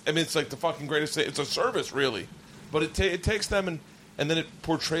that's, I mean, it's like the fucking greatest thing. It's a service, really, but it takes them and then it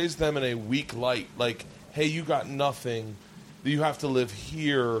portrays them in a weak light. Like, hey, you got nothing. You have to live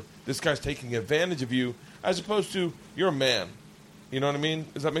here. This guy's taking advantage of you, as opposed to you're a man. You know what I mean?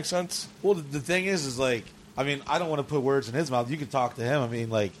 Does that make sense? Well, the thing is like, I mean, I don't want to put words in his mouth. You can talk to him. I mean,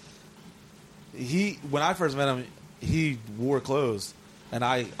 like, when I first met him, he wore clothes, and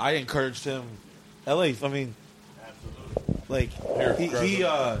I encouraged him. LA, I mean, like,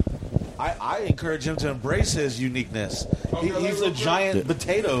 I encourage him to embrace his uniqueness. He's a giant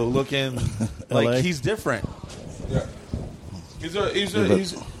potato looking, like he's different. Yeah. He's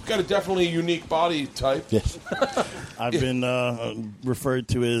got a definitely unique body type. Yes. I've been referred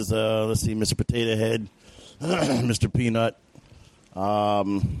to as, Mr. Potato Head, Mr. Peanut,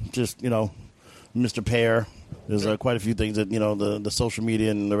 just, Mr. Pear. There's quite a few things that, the social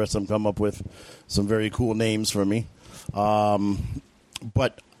media and the rest of them come up with. Some very cool names for me.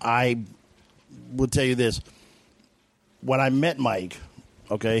 But I will tell you this. When I met Mike,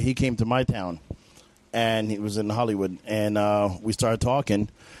 okay, he came to my town. And he was in Hollywood, and we started talking,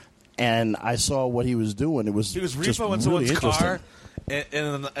 and I saw what he was doing. He was repoing someone's car at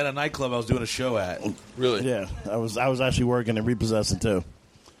a nightclub I was doing a show at. Really? Yeah, I was actually working and repossessing too.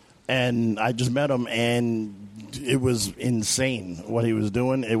 And I just met him, and it was insane what he was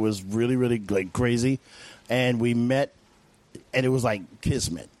doing. It was really, really like crazy. And we met, and it was like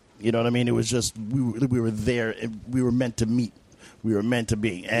kismet. You know what I mean? It was just we were there. We were meant to meet. We were meant to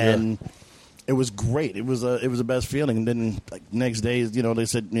be, and. Yeah. It was great. It was the best feeling. And then like next day, they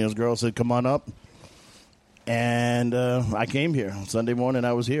said, this girl said, "Come on up." And I came here Sunday morning.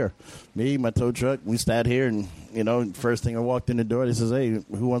 I was here. Me, my tow truck. We sat here, and first thing I walked in the door, they says, "Hey,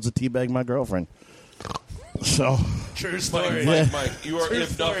 who wants to teabag my girlfriend?" So true story. Mike, you are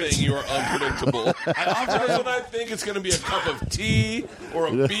if nothing, you are unpredictable. When I think it's going to be a cup of tea or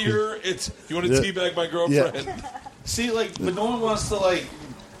a beer, it's you want to teabag my girlfriend. Yeah. See, like, but no one wants to like.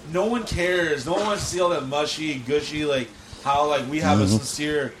 No one cares. No one wants to see all that mushy, gushy, like how like we have a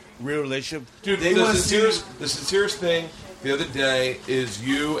sincere, real relationship. Dude, the sincerest thing the other day is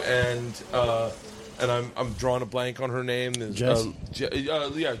you and I'm drawing a blank on her name. Jess.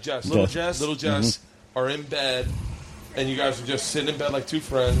 Jess. Little Jess Mm-hmm. are in bed, and you guys are just sitting in bed like two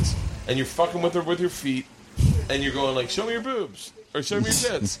friends, and you're fucking with her with your feet, and you're going like, "Show me your boobs" or "Show me your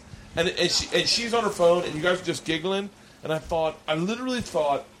tits," and she's on her phone, and you guys are just giggling. And I literally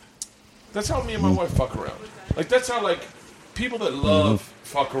thought, that's how me and my wife fuck around. Like, that's how, like, people that love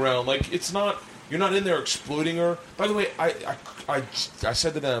fuck around. Like, it's not, you're not in there exploiting her. By the way, I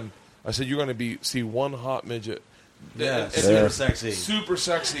said to them, I said, you're going to see one hot midget. Yeah, super sexy. Super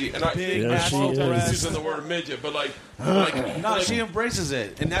sexy. And big using the word midget, but she embraces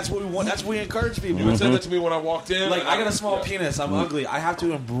it. And that's what we want. That's what we encourage people. You would say that to me when I walked in. Like, I got a small penis. I'm ugly. I have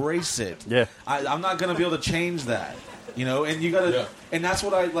to embrace it. Yeah. I'm not going to be able to change that. And you gotta, and that's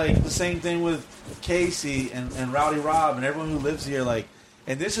what I like. The same thing with Casey and Rowdy Rob and everyone who lives here. Like,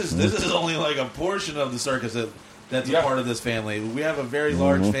 and this is only like a portion of the circus that's a part of this family. We have a very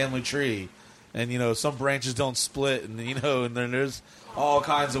large family tree, and some branches don't split, and and then there's all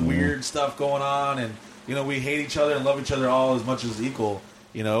kinds of weird stuff going on, and we hate each other and love each other all as much as equal.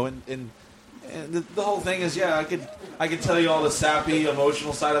 And the whole thing is, I could tell you all the sappy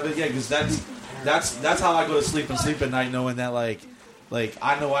emotional side of it, because that's how I go to sleep and sleep at night, knowing that like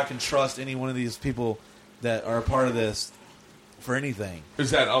I know I can trust any one of these people that are a part of this for anything. Is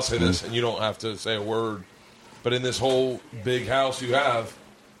that I'll say this, and you don't have to say a word, but in this whole big house you have,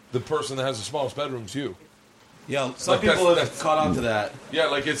 the person that has the smallest bedroom's you. Yeah, some Like, people have that's- caught on to that. Yeah,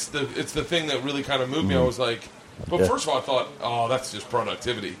 like it's the thing that really kind of moved me. I was like, but first of all, I thought, oh, that's just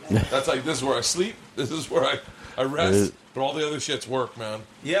productivity. That's like, this is where I sleep. This is where I rest. But all the other shit's work, man.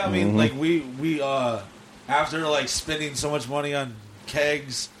 Yeah, I mean, like we after like spending so much money on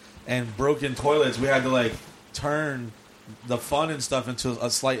kegs and broken toilets, we had to like turn the fun and stuff into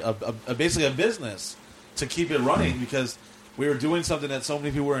basically a business to keep it running because we were doing something that so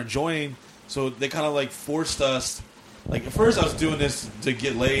many people were enjoying. So they kind of like forced us. Like at first, I was doing this to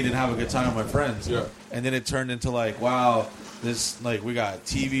get laid and have a good time with my friends. Yeah. And then it turned into like, wow, this like we got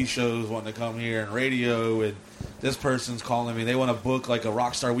TV shows wanting to come here and radio, and this person's calling me. They want to book like a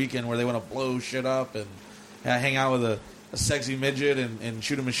rock star weekend where they want to blow shit up and hang out with a sexy midget and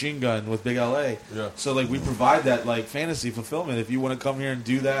shoot a machine gun with Big LA. Yeah. So like we provide that like fantasy fulfillment. If you want to come here and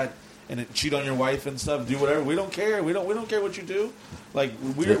do that and cheat on your wife and stuff, do whatever. We don't care. We don't care what you do. Like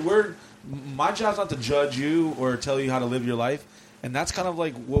we're my job's not to judge you or tell you how to live your life, and that's kind of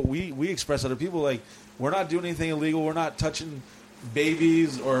like what we express to other people. Like we're not doing anything illegal. We're not touching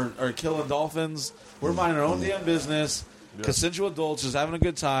babies or killing dolphins. We're minding our own damn business. Yeah. Consensual adults just having a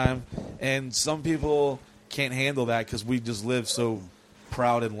good time, and some people can't handle that because we just live so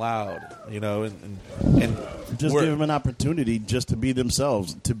proud and loud, you know, and just give them an opportunity just to be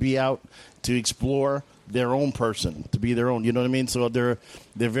themselves, to be out, to explore their own person, to be their own. You know what I mean? So they're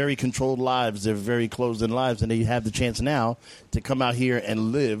very controlled lives, they're very closed in lives, and they have the chance now to come out here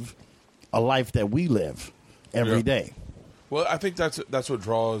and live a life that we live every day. Well, I think that's what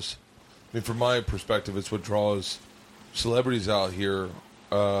draws. I mean, from my perspective, it's what draws celebrities out here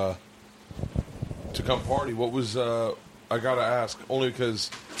to come party. What was I gotta ask only because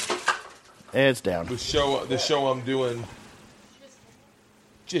it's down. The show I'm doing.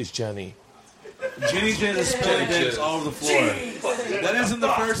 Jeez, Jenny. Jenny J's has spilled things all over the floor. That isn't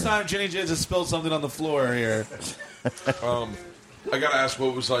the first time Jenny J's has spilled something on the floor here. I gotta ask what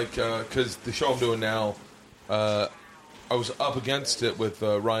it was like because the show I'm doing now, I was up against it with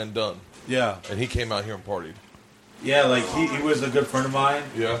Ryan Dunn. Yeah, and he came out here and partied. Yeah, like he was a good friend of mine.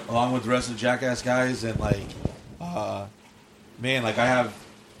 Yeah, along with the rest of the Jackass guys, and like, man, like I have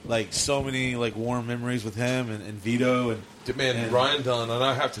like so many like warm memories with him and Vito and Ryan Dunn. And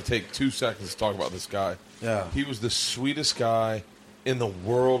I have to take 2 seconds to talk about this guy. Yeah, he was the sweetest guy in the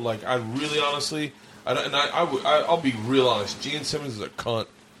world. Like I really, honestly, I'll be real honest. Gene Simmons is a cunt.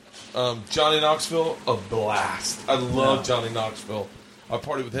 Johnny Knoxville, a blast. I love Johnny Knoxville. I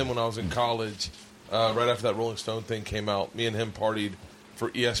partied with him when I was in college. Right after that Rolling Stone thing came out, me and him partied for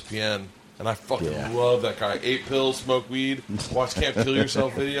ESPN, and I fucking love that guy. 8 pills, smoke weed, watch Can't Kill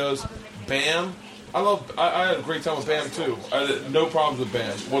Yourself videos. Bam. I had a great time with Bam, too. I had no problems with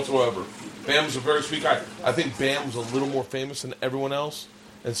Bam whatsoever. Bam was a very sweet guy. I think Bam was a little more famous than everyone else,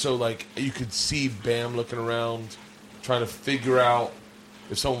 and so, like, you could see Bam looking around, trying to figure out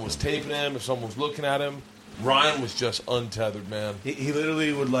if someone was taping him, if someone was looking at him. Ryan was just untethered, man. He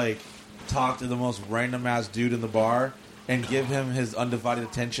literally would, like, talk to the most random-ass dude in the bar and give him his undivided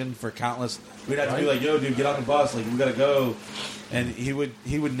attention for countless... We'd have to be like, yo, dude, get on the bus. Like, we got to go. And he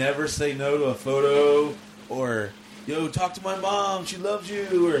would never say no to a photo or, yo, talk to my mom. She loves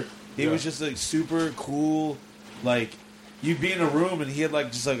you. Or he was just, like, super cool. Like, you'd be in a room and he had,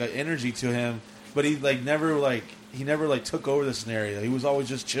 like, just, like, an energy to him. But he, like, never took over the scenario. He was always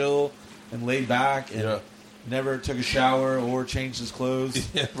just chill and laid back and... Never took a shower or changed his clothes.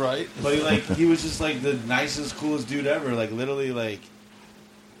 Yeah, right. But he was just like the nicest, coolest dude ever. Like literally, like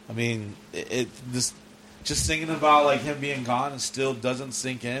I mean, just thinking about like him being gone and still doesn't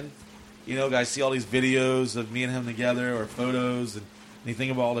sink in. You know, guys see all these videos of me and him together or photos, and you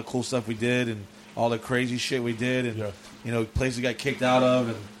think about all the cool stuff we did and all the crazy shit we did, and you know, places we got kicked out of,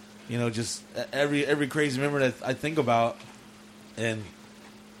 and you know, just every crazy memory that I think about, and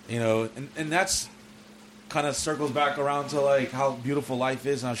you know, and that's. Kind of circles back around to like how beautiful life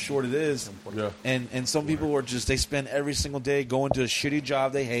is and how short it is. Yeah. And some people were just they spend every single day going to a shitty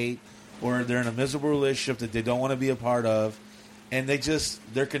job they hate, or they're in a miserable relationship that they don't want to be a part of, and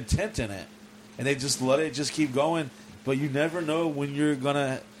they're content in it, and they just let it just keep going. But you never know when you're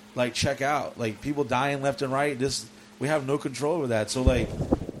gonna like check out. Like people dying left and right. We have no control over that. So like,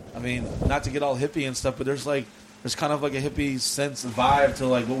 I mean, not to get all hippie and stuff, but there's kind of like a hippie sense vibe to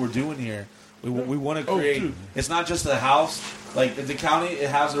like what we're doing here. We want to create. It's not just the house. Like if the county, it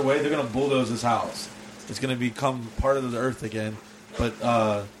has their way. They're going to bulldoze this house. It's going to become part of the earth again. But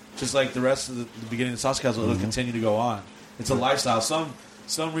just like the rest of the beginning of Sauce Castle, it'll continue to go on. It's a lifestyle. Some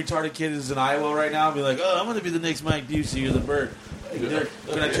retarded kid is in Iowa right now and be like, oh, I'm going to be the next Mike Busey or the Bird. They're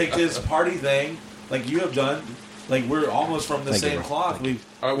going to take this party thing like you have done. Like we're almost from the same cloth.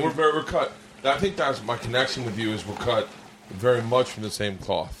 We're cut. I think that's my connection with you is we're cut very much from the same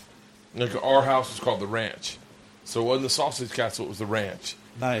cloth. Like our house is called the Ranch, so it wasn't the Sausage Castle; it was the Ranch.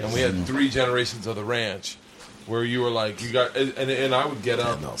 Nice. And we had 3 generations of the Ranch, where you were like, you got, and I would get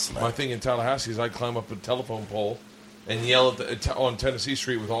up. My thing in Tallahassee is I'd climb up a telephone pole and yell on Tennessee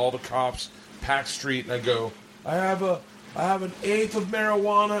Street with all the cops, packed street, and I'd go, I have an eighth of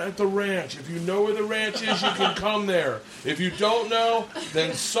marijuana at the Ranch. If you know where the Ranch is, you can come there. If you don't know,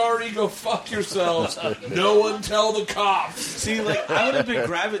 then sorry, go fuck yourselves. No one tell the cops. See, like, I would have been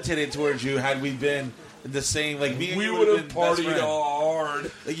gravitated towards you had we been the same. Like, me and We you would have been best partied friends.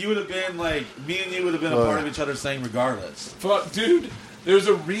 hard. Like, you would have been, like, me and you would have been a part of each other's thing regardless. Fuck, dude, there's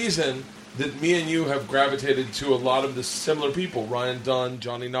a reason that me and you have gravitated to a lot of the similar people. Ryan Dunn,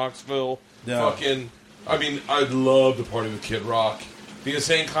 Johnny Knoxville, fucking... I mean, I'd love to party with Kid Rock. The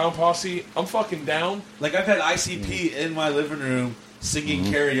Insane Clown Posse, I'm fucking down. Like, I've had ICP in my living room singing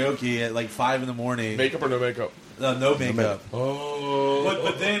karaoke at, like, 5 in the morning. Makeup or no makeup? No makeup. Oh.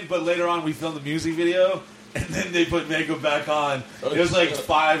 But later on, we filmed the music video, and then they put makeup back on. It was like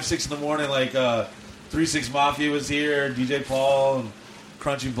 5, 6 in the morning. Like 3-6 Mafia was here, DJ Paul, and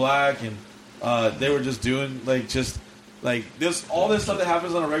Crunchy Black, and they were just doing like this. All this stuff that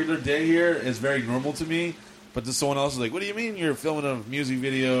happens on a regular day here is very normal to me. But then someone else is like, "What do you mean you're filming a music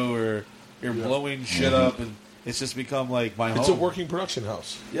video or you're blowing shit up?" And it's just become like my home. It's a working production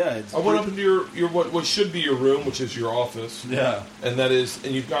house. Yeah, I went up into your what should be your room, which is your office. Yeah, and that is,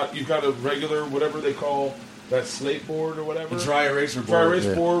 and you've got a regular whatever they call that slate board or whatever, a dry eraser board. Dry erase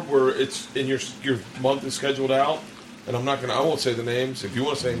board where it's in your month is scheduled out. And I won't say the names. If you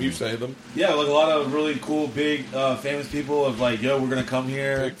want to say them, you say them. Yeah, like a lot of really cool, big, famous people of like, yo, we're gonna come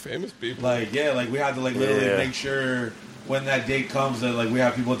here. Big famous people. Like, yeah, like we had to like literally make sure when that date comes that like we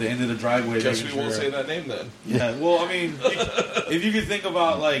have people at the end of the driveway. Guess we won't say that name then. Yeah, well, I mean, if you could think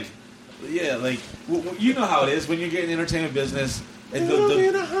about like, yeah, like you know how it is when you get in the entertainment business and the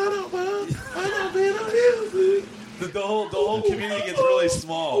whole community gets really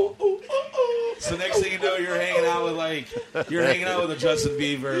small. So next thing you know, you're hanging out with a Justin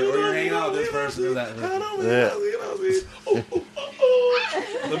Bieber, or you're hanging out with this person or that.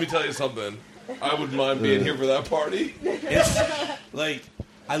 Let me tell you something. I wouldn't mind being here for that party. It's like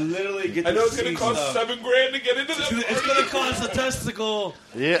I literally get. I know it's going to cost $7,000 to get into this. It's going to cost a testicle,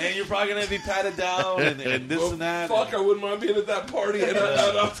 and you're probably going to be patted down and this and that. Fuck, I wouldn't mind being at that party. And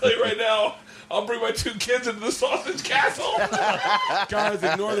I'll tell you right now, I'll bring my 2 kids into the Sausage Castle. Guys,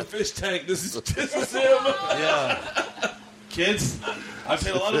 ignore the fish tank. This is him. Yeah. Kids, I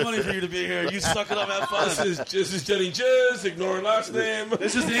paid a lot of money for you to be here. You suck it up, have fun. This is Jenny Jizz. Ignore her last name.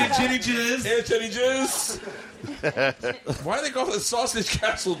 This is Aunt Jenny Jizz. Aunt Jenny Jizz. Why do they call it the Sausage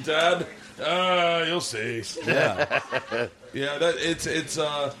Castle, Dad? You'll see. Yeah. Yeah, it's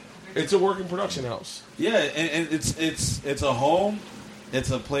a working production house. Yeah, and it's a home. It's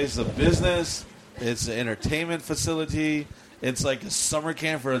a place of business. It's an entertainment facility. It's like a summer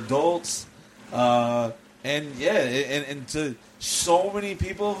camp for adults. And yeah, and to so many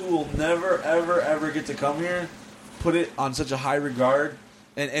people who will never, ever, ever get to come here, put it on such a high regard.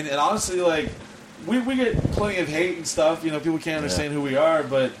 And honestly, like, we get plenty of hate and stuff. You know, people can't understand who we are,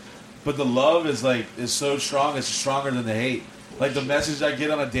 but the love is so strong. It's stronger than the hate. Like, the message I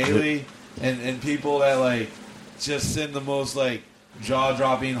get on a daily and people that, like, just send the most, like,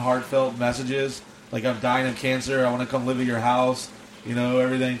 jaw-dropping, heartfelt messages. Like, I'm dying of cancer. I want to come live at your house. You know,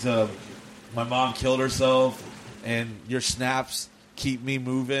 everything to my mom killed herself, and your snaps keep me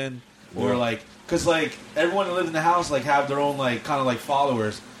moving. Or, like, because, like, everyone that lives in the house, like, have their own, like, kind of, like,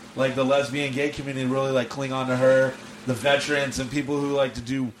 followers. Like, the lesbian gay community really, like, cling on to her. The veterans and people who like to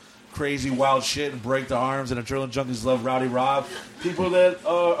do crazy, wild shit and break their arms, and Adrenaline Junkies love Rowdy Rob. People that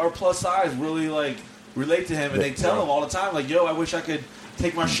are plus size really, like, relate to him, and they tell him all the time, like, yo, I wish I could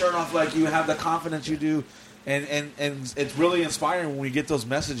take my shirt off like you and have the confidence you do. And it's really inspiring when we get those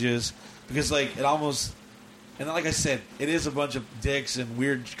messages, because, like, it almost, and like I said, it is a bunch of dicks and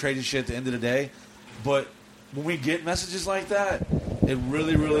weird, crazy shit at the end of the day, but when we get messages like that, it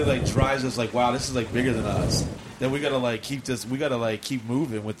really, really, like, drives us, like, wow, this is, like, bigger than us. Then we gotta, like, keep this, we gotta, like, keep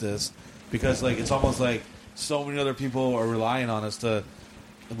moving with this, because, like, it's almost like so many other people are relying on us to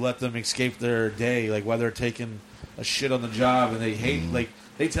let them escape their day, like, while they're taking a shit on the job, and they hate, like,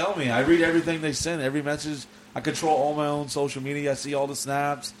 they tell me, I read everything they send, every message, I control all my own social media, I see all the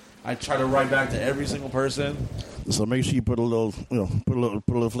snaps, I try to write back to every single person. So make sure you put a little, put a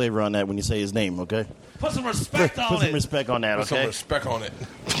little flavor on that when you say his name, okay? Put some respect on it. Put some respect on that, Put some okay? respect on it.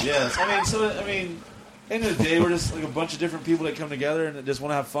 Yes, I mean, end of the day, we're just like a bunch of different people that come together and that just want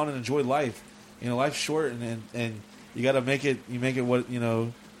to have fun and enjoy life. You know, life's short, and you got to make it. You make it what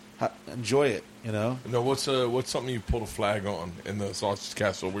enjoy it. You know. No, what's something you pulled a flag on in the Sausage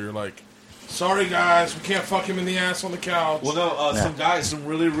Castle where you're like, sorry guys, we can't fuck him in the ass on the couch. Well, no, some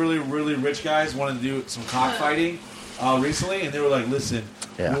really, really, really rich guys wanted to do some cockfighting recently, and they were like, listen,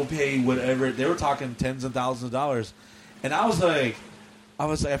 we'll pay whatever. They were talking tens of thousands of dollars. And I was like,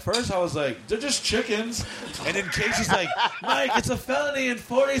 at first I was like, they're just chickens. And then Casey's like, Mike, it's a felony in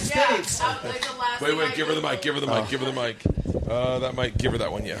 40 states. Wait, give her the mic, give her the mic. That might give her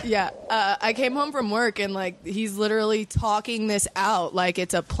that one, yeah. Yeah, I came home from work and like he's literally talking this out like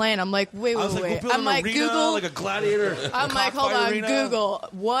it's a plan. I'm like, wait. I'm like, Google, like a gladiator. I'm like, hold on, Google.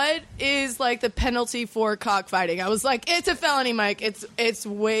 What is like the penalty for cockfighting? I was like, it's a felony, Mike. It's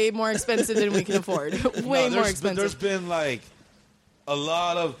way more expensive than we can afford. Way more expensive. There's been like a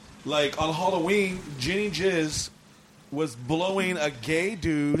lot of like on Halloween, Ginny Jizz was blowing a gay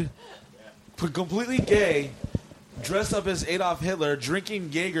dude, completely gay, dressed up as Adolf Hitler,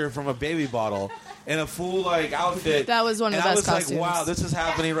 drinking Jaeger from a baby bottle in a full like outfit. That was one of the best costumes. I was like, wow, this is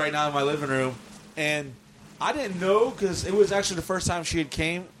happening right now in my living room, and I didn't know because it was actually the first time she had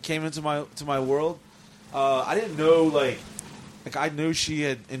came into my world. I didn't know like I knew she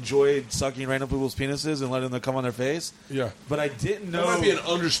had enjoyed sucking random people's penises and letting them come on their face. Yeah, but I didn't know. That might be an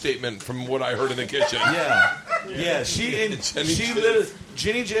understatement from what I heard in the kitchen. Yeah. She literally,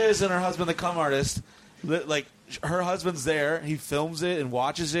 Ginny Jizz and her husband, the cum artist, like. Her husband's there. He films it and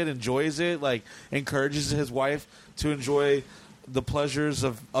watches it, enjoys it, like encourages his wife to enjoy the pleasures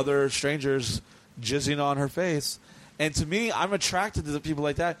of other strangers jizzing on her face. And to me, I'm attracted to the people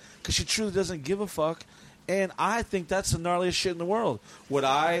like that because she truly doesn't give a fuck. And I think that's the gnarliest shit in the world. Would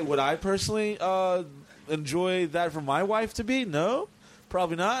I personally enjoy that for my wife to be? No,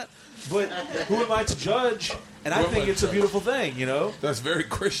 probably not. But who am I to judge? And I think it's a beautiful thing, you know? That's very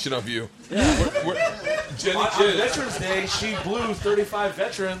Christian of you. Yeah. On Veterans Day, she blew 35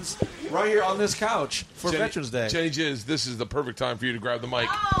 veterans right here on this couch for Veterans Day. Jenny Jizz, this is the perfect time for you to grab the mic.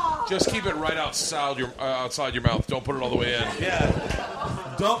 Just keep it right outside your mouth. Don't put it all the way in.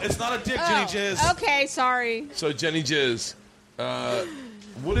 Yeah. Don't. It's not a dick, Jenny Jizz. Okay, sorry. So, Jenny Jizz,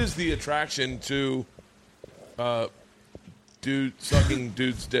 what is the attraction to sucking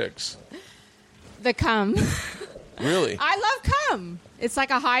dudes' dicks? The cum. Really? I love cum. It's like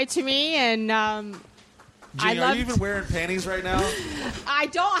a high to me, and Jenny, are you even wearing panties right now? I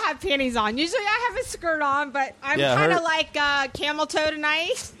don't have panties on. Usually I have a skirt on, but I'm kind of like camel toe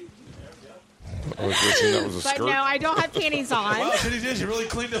tonight. I was wishing that was a skirt. But no, I don't have panties on. Wow, Jenny Jizz, you really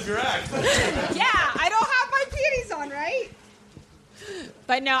cleaned up your act. Yeah, I don't have my panties on, right?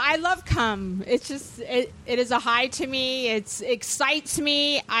 But no, I love cum. It's just it is a high to me. It excites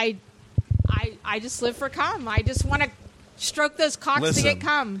me. I just live for cum. I just want to stroke those cocks to get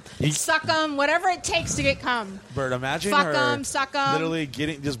cum. Suck them, whatever it takes to get cum. Bert, imagine Fuck her them, suck them. literally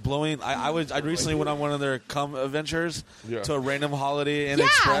just blowing. I recently went on one of their cum adventures to a random Holiday Inn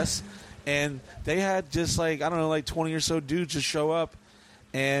Express, and they had just like 20 or so dudes just show up.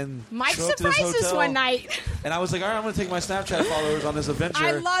 And Mike surprised us one night. And I was like, all right, I'm going to take my Snapchat followers on this adventure.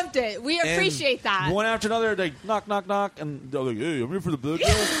 I loved it. We appreciate that. One after another, they knock, knock, knock. And they're like, hey, I'm here for the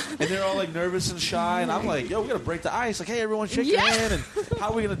blowjob. And they're all like nervous and shy. And I'm like, yo, we got to break the ice. Like, hey, everyone shake your hand. And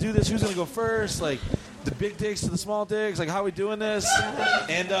how are we going to do this? Who's going to go first? Like, the big dicks to the small dicks. Like, how are we doing this?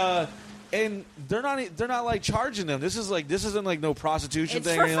 And they're not like charging them. This isn't like no prostitution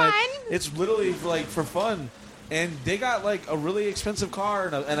thing. It's for fun. It's literally like for fun. And they got like a really expensive car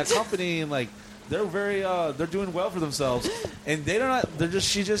and a company, and like they're very they're doing well for themselves. And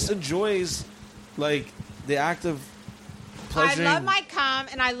she just enjoys like the act of pleasuring. I love my cum,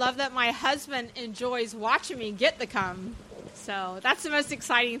 and I love that my husband enjoys watching me get the cum. So that's the most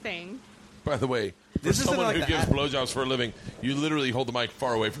exciting thing. By the way, for someone who gives blowjobs for a living, you literally hold the mic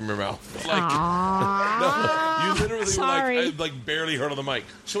far away from your mouth. Like, no, you literally like barely heard on the mic.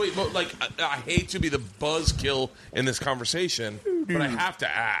 So wait, I hate to be the buzzkill in this conversation, but I have to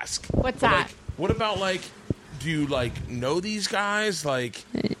ask. What's that? Like, what about do you know these guys?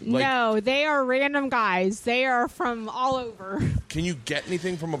 No, they are random guys. They are from all over. Can you get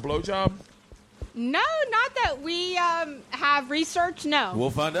anything from a blowjob? No, not that we have research. No, we'll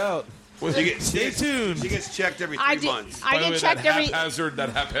find out. Stay tuned. She gets checked every 3 months. I get checked every. That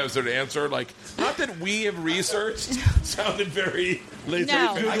haphazard answer, not that we have researched, sounded very lazy.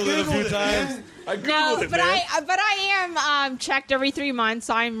 No. I Googled it a few times. I Googled it, but man. I am checked every 3 months.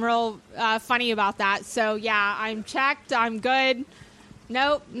 I'm real funny about that. So yeah, I'm checked. I'm good.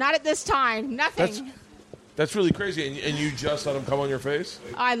 Nope, not at this time. Nothing. That's really crazy. And you just let them come on your face?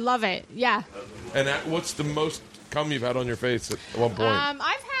 I love it. Yeah. And what's the most cum you've had on your face at one point? I've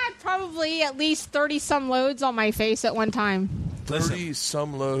had probably at least 30 some loads on my face at one time.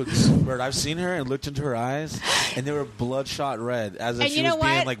 30-some loads. Bert, I've seen her and looked into her eyes, and they were bloodshot red, as if And she you was know what?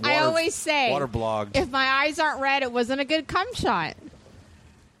 being like I always say, waterlogged. if my eyes aren't red, it wasn't a good cum shot.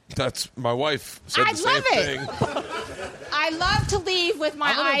 That's my wife said I the same love it. thing. I love to leave with my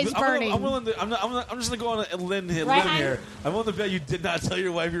eyes burning. I'm willing to. I'm just gonna go on a limb here. Right. I'm willing to bet you did not tell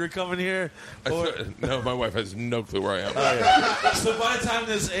your wife you were coming here. No, my wife has no clue where I am. So by the time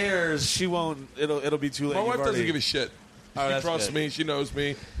this airs, she won't. It'll be too late. My wife doesn't give a shit. Oh, She that's trusts good. me. She knows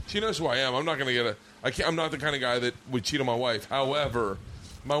me. She knows who I am. I'm not going to get I'm not the kind of guy that would cheat on my wife. However,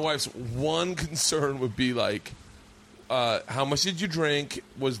 my wife's one concern would be like, how much did you drink?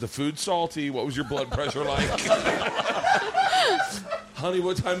 Was the food salty? What was your blood pressure like? Honey,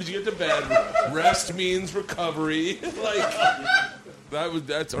 what time did you get to bed? Rest means recovery.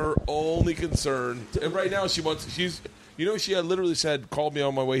 That's her only concern. And right now she had literally said, called me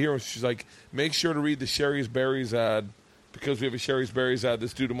on my way here, and she's like, make sure to read the Sherry's Berries ad because we have a Sherry's Berries ad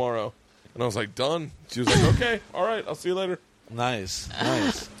that's due tomorrow. And I was like, done. She was like, okay, all right, I'll see you later. Nice.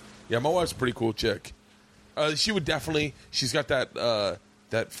 Yeah, my wife's a pretty cool chick. She would definitely. She's got that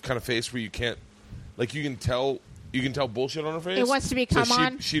kind of face where you can't, like, you can tell bullshit on her face. It wants to be come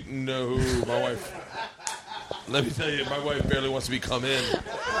on? No, my wife. Let me tell you, my wife barely wants to be come in.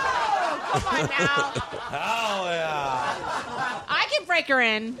 Come on now. Oh yeah. I can break her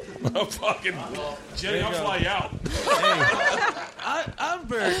in. Oh, fucking Jenny, I'll fly you out. I'm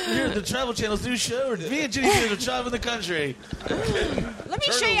Bert. Here at the Travel Channel's new show. Me and Jenny are traveling the country. Let me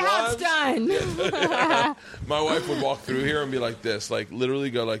Turn show the you how it's done. My wife would walk through here and be like this, like literally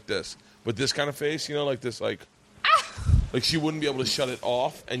go like this, with this kind of face, like this, like she wouldn't be able to shut it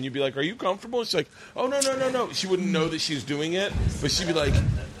off, and you'd be like, "Are you comfortable?" And she's like, "Oh no." She wouldn't know that she's doing it, but she'd be like,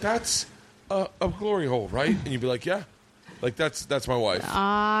 "That's a glory hole, right?" And you'd be like, "Yeah." Like that's my wife.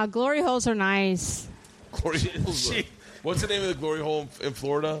 Glory holes are nice. Glory. What's the name of the glory hole in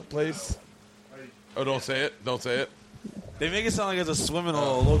Florida place? Oh, don't say it. Don't say it. They make it sound like it's a swimming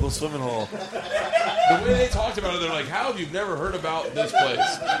hole, a local swimming hole. The way they talked about it, they're like, "How have you never heard about this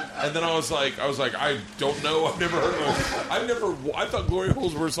place?" And then I was like, "I don't know. I've never heard of it. I thought glory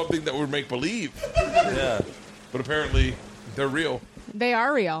holes were something that would make believe." Yeah. But apparently, they're real. They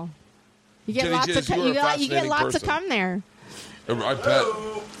are real. You get Jenny lots Jizz, of you are a you get fascinating lots person. of cum there. I bet.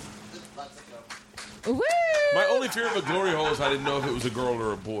 Woo! My only fear of a glory hole is I didn't know if it was a girl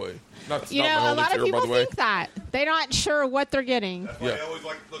or a boy. Not You my know, a only lot fear, of people by the way. think that. They're not sure what they're getting. Yeah. I always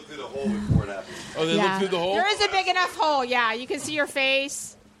like to look through the hole before it happens. Oh, they look through the hole? There is a big enough hole. Yeah, you can see your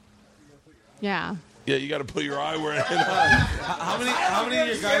face. Yeah. Yeah, you got to put your eye where it How many of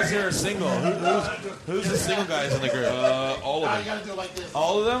you guys here are single? Who's the single guys in the group? all of them.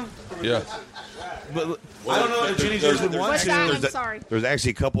 All of them? Yeah. But I don't know if Jenny Jizz would want What's that? to. I'm sorry. There's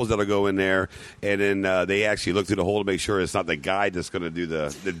actually couples that'll go in there, and then they actually look through the hole to make sure it's not the guy that's going to do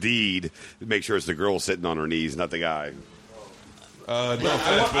the deed. Make sure it's the girl sitting on her knees, not the guy. No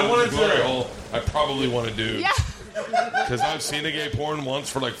offense, but if it's a glory hole, I probably want to do. Yeah. Because I've seen a gay porn once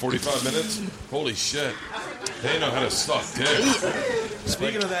for like 45 minutes. Holy shit. They know how to suck dick.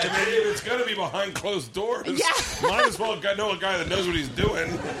 Speaking of that, If it's going to be behind closed doors, Yeah. might as well know a guy that knows what he's doing.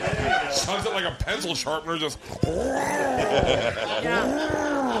 Sounds like a pencil sharpener just...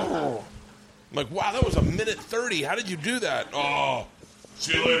 Yeah. I'm like, wow, that was a minute 30. How did you do that? Oh,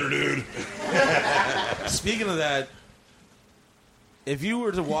 see you later, dude. speaking of that, if you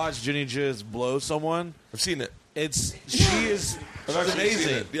were to watch Jenny Jizz blow someone, I've seen it. she's actually amazing.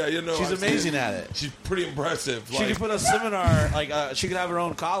 seen it. Yeah, you know, she's I've seen amazing it. at it. She's pretty impressive. She could put a seminar, she could have her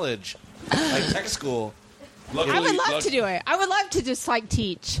own college, like tech school. luckily, I would love to do it. I would love to just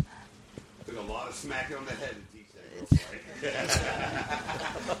teach. Took a lot of smacking on the head to teach that.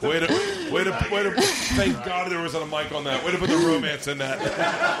 Way to, thank God there wasn't a mic on that. Way to put the romance in that.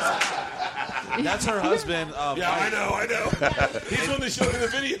 That's her husband. Yeah, I know. He's the one that showed me the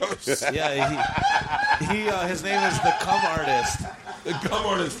videos. Yeah, his name is the Cum Artist. The gum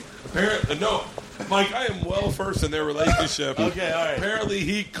artist. Apparently, no. Mike, I am well versed in their relationship. Okay, all right. Apparently,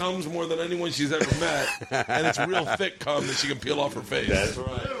 he comes more than anyone she's ever met, and it's real thick cum that she can peel off her face. That's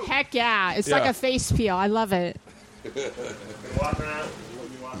right. Heck yeah. It's Yeah. like a face peel. I love it. Go ahead,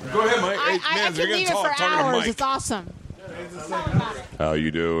 Mike. Hey, I man, can you're leave gonna it for talk to hours. Mike. It's awesome. How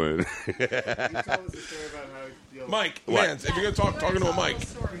you doing? Mike, man, if you're gonna talking to a mic,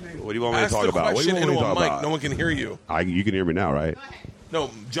 What do you want me to ask talk the about? What do you question want me into to a talk mic. about? No one can hear you. You can hear me now, right?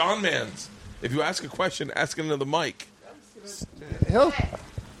 No, John Mans. If you ask a question, ask it into the mic. He'll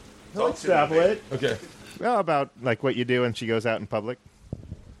extrapolate. Okay. Well, about like what you do when she goes out in public.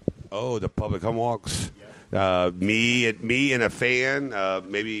 Oh, the public hum walks. Me and a fan.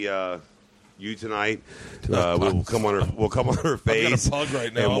 Maybe you tonight. We'll come on her face I've got a pug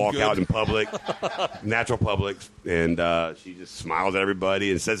right now. and I'm walk good. out in public, natural public, and she just smiles at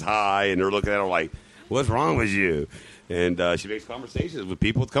everybody and says hi, and they're looking at her like, "What's wrong with you?" And she makes conversations with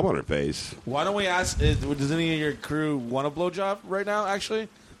people with cum on her face. Why don't we ask? Does any of your crew want a blowjob right now? Actually,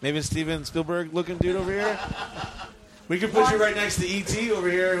 maybe Steven Spielberg looking dude over here. We can put you right next to E.T.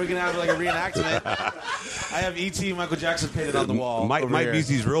 over here, and we can have like a reenactment. I have E.T. and Michael Jackson painted on the wall. Mike over here.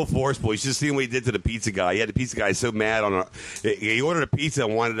 Busey's real forceful. You should see what he did to the pizza guy. He had the pizza guy so mad on he ordered a pizza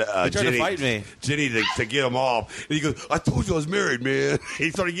and wanted He tried Jenny to fight me. to get him off. And he goes, "I told you I was married, man."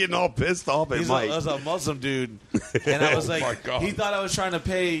 He started getting all pissed off at Mike. He was a Muslim dude, and I was Oh, my like, God. he thought I was trying to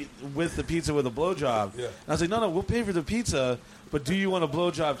pay with the pizza with a blowjob. Yeah. And I was like, no, we'll pay for the pizza, but do you want a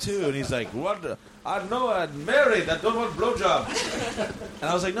blowjob too? And he's like, what? I know I'm married. I don't want a blowjob. And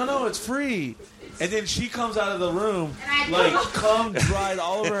I was like, no, it's free. And then she comes out of the room, like, cum dried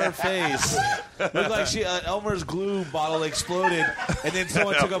all over her face. Looked like Elmer's glue bottle exploded, and then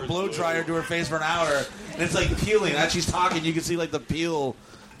someone took a blow dryer to her face for an hour, and it's like peeling. As she's talking, you can see like the peel.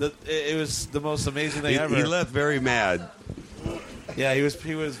 It was the most amazing thing ever. He left very mad. Yeah, he was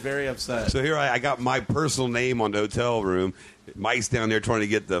very upset. So here I got my personal name on the hotel room. Mike's down there trying to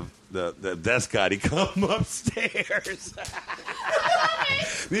get the desk guy to come upstairs.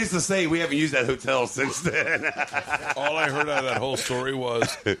 Needless to say, we haven't used that hotel since then. All I heard out of that whole story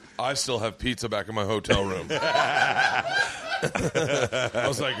was, I still have pizza back in my hotel room. I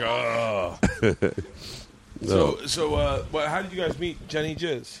was like, oh. So, how did you guys meet Jenny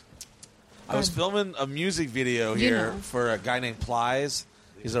Jizz? I was filming a music video here for a guy named Plies.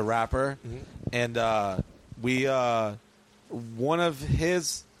 He's a rapper, and one of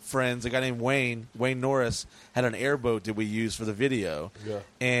his friends, a guy named Wayne Norris, had an airboat that we used for the video. Yeah.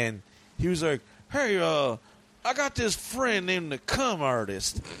 And he was like, "Hey, I got this friend named the Cum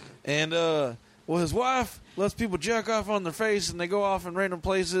Artist, and his wife lets people jack off on their face, and they go off in random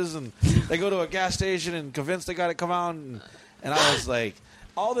places, and they go to a gas station and convince they got to come out." And I was like,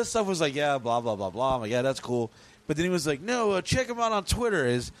 all this stuff was like, yeah, blah blah blah blah. I'm like, yeah, that's cool. But then he was like, no, check him out on Twitter.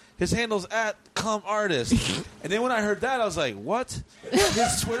 His handle's @cum artist. And then when I heard that, I was like, what?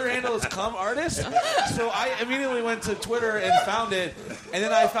 His Twitter handle is cum artist? So I immediately went to Twitter and found it. And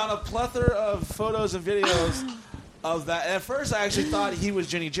then I found a plethora of photos and videos of that. And at first, I actually thought he was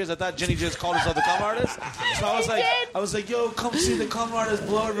Jenny Jizz. I thought Jenny Jizz called herself the cum artist. So I was like, yo, come see the cum artist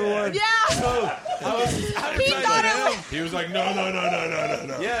blow everyone. Yeah. So I was advertising him. He was like, no.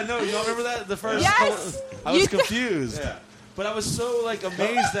 Yeah, no, you don't remember that? The first Yes! I was confused. Yeah. But I was so like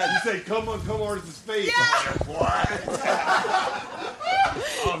amazed that You say, "Come on, come artist's face." Yeah. I'm like, what?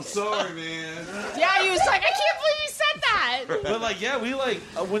 I'm sorry, man. Yeah, he was like, I can't believe you said that. but like yeah, we like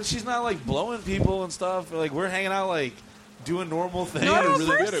when she's not like blowing people and stuff, like we're hanging out like doing normal things. Normal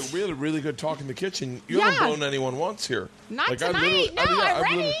We had a really good talk in the kitchen. You haven't blown anyone once here. Not I tonight. No, I'm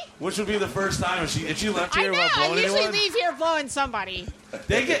ready. Which would be the first time if she left I here know. without I blowing usually anyone? leave here blowing somebody.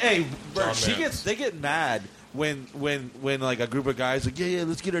 They get John she Mans. gets they get mad when like a group of guys like yeah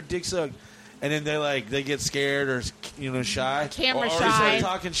let's get our dick sucked, and then they get scared or shy. Camera Well, They shy. start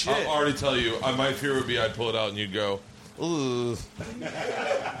talking shit. I'll already tell you, my fear would be I'd pull it out and you'd go, ooh, we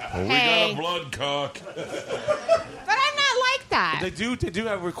got a blood cock. But I'm not like that. They do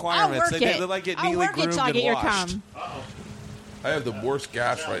have I'll requirements. work They it. like get I'll neatly work it groomed till I and get your washed. cum. I have the worst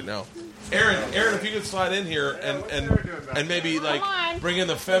gash right now. Aaron, if you could slide in here and maybe like on. bring in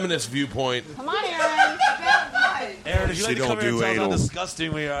the feminist viewpoint. Come on, Aaron. Aaron, if you She like to don't come here and do tell us how anal.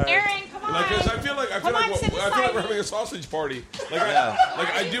 disgusting we are. Aaron, come on. Like, 'cause I feel like Come on, sit we're beside me. having a sausage party. Like, Yeah.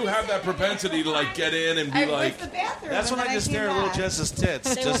 I do have that propensity to like get in and be like. That's when I just stare at little Jess's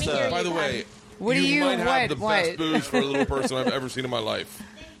tits. They Just wanna hear By the way, What do you- might have the what? best booze for a little person I've ever seen in my life.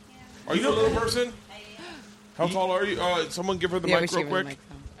 Are you a little person? How tall are you? Someone give her the Yeah, mic we real should give her the quick.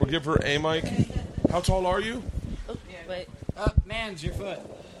 Or give her a mic. How tall are you? Man's your foot.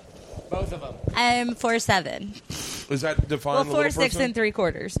 Both of them. I'm 4'7". Is that defined Well, a little 4'6" person?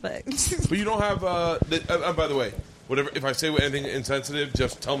 3/4, but But you don't have. By the way, whatever. If I say anything insensitive,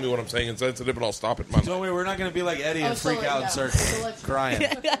 just tell me what I'm saying insensitive, and I'll stop it. don't worry, we're not going to be like Eddie and Oh, so freak out and no. start So let's- crying.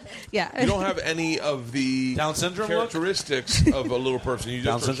 yeah. You don't have any of the Down syndrome look? characteristics of a little person. You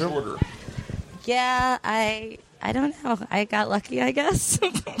Down just are syndrome? shorter. Yeah, I don't know. I got lucky, I guess.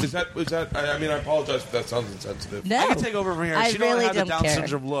 Is that? I mean, I apologize if that sounds insensitive. No, I can take over from here. I She really don't have the don't Down care.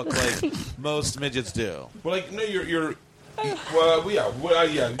 syndrome look like most midgets do. Well, like, no, you're. Yeah.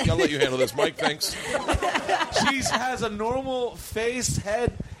 I'll let you handle this, Mike. Thanks. She has a normal face,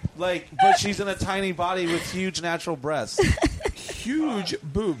 head, but she's in a tiny body with huge natural breasts. Huge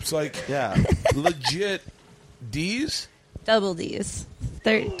boobs, like Yeah. legit D's. double D's.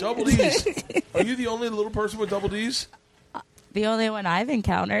 Double D's. Are you the only little person with double D's? The only one I've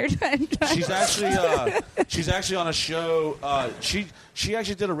encountered. She's actually on a show. She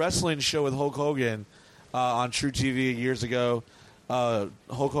actually did a wrestling show with Hulk Hogan on True TV years ago. Hulk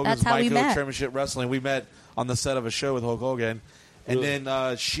Hogan's Micro Championship Wrestling. We met on the set of a show with Hulk Hogan, and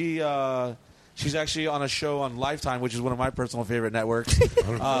then she's actually on a show on Lifetime, which is one of my personal favorite networks.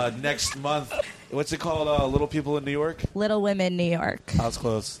 Next month, what's it called? Little People in New York. Little Women, New York. I was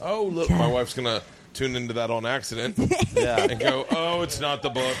close. Oh, look, my wife's gonna tune into that on accident. Yeah, and go, oh, it's not the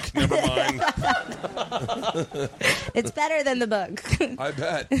book. Never mind. It's better than the book. I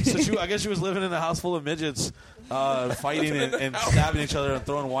bet. So I guess she was living in a house full of midgets, fighting and stabbing each other and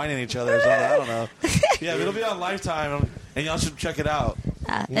throwing wine at each other or something. I don't know. Yeah, it'll be on Lifetime, and y'all should check it out.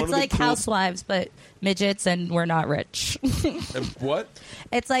 It's like Housewives, but midgets, and we're not rich. What?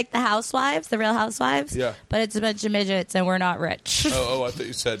 It's like the Housewives, the Real Housewives. Yeah. But it's a bunch of midgets, and we're not rich. Oh, I thought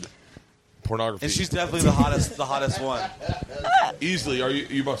you said pornography. And she's definitely the hottest one. Easily, are you?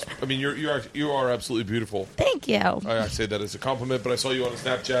 You must. I mean, you are absolutely beautiful. Thank you. I say that as a compliment, but I saw you on a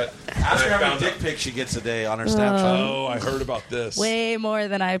Snapchat. Ask her how many dick pics she gets a day on her Snapchat. Oh, I heard about this. Way more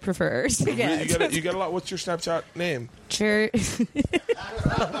than I prefer to get. You got a lot. What's your Snapchat name? Sure. Because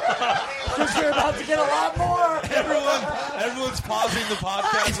you're about to get a lot more. Everyone's pausing the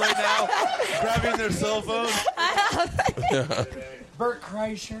podcast right now, grabbing their cell phone. Bert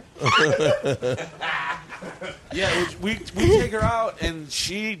Kreischer. Yeah, we take her out, and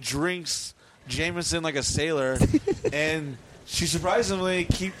she drinks Jameson like a sailor, and she surprisingly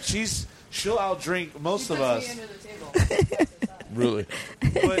she'll outdrink most of us. Really?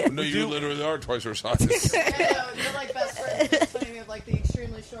 But no, you literally are twice her size. Yeah, you're like best friends. It's funny, we have like the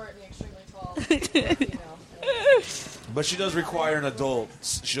extremely short and the extremely tall. But she does require an adult.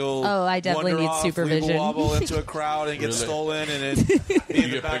 She'll I definitely wander need off, supervision. wobble into a crowd and get Really? stolen, and then be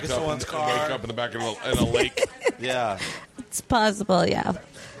in the back of someone's car. Wake up in the back of a lake. Yeah, It's possible, yeah. We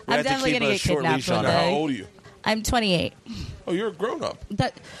I'm have to definitely keep going to a get short kidnapped leash one on her. How day. old are you? I'm 28. Oh, you're a grown up. I'm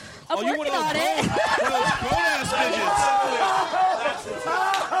you working one of on those it. One of those grown-ass midgets.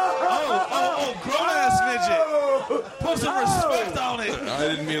 Oh, grown-ass midget. Put some respect on it. I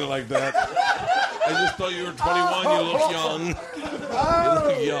didn't mean it like that. I just thought you were 21. You look young. You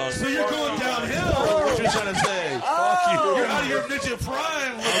look young. So you're going downhill, is what you're trying to say. Fuck you. You're out of your midget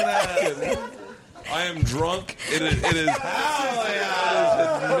prime looking at it. I am drunk. It is. Hell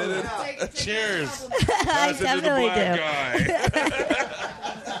yeah. It is admitted. Cheers. I definitely do. Guy.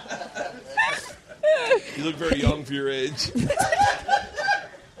 You look very young for your age.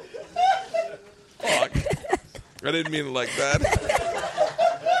 Fuck. I didn't mean it like that.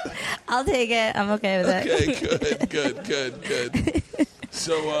 I'll take it. I'm okay with it. Okay, good.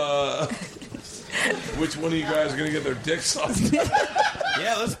 So, which one of you guys are going to get their dicks sucked?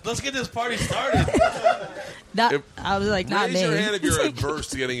 Yeah, let's get this party started. I was like, not Raise me. your hand if you're adverse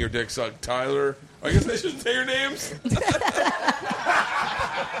to getting your dick sucked. Tyler. I guess I shouldn't say your names.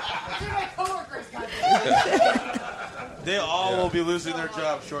 They all will be losing their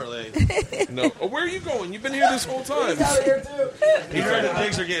jobs shortly. No. Oh, where are you going? You've been here this whole time. He's out here too. You heard the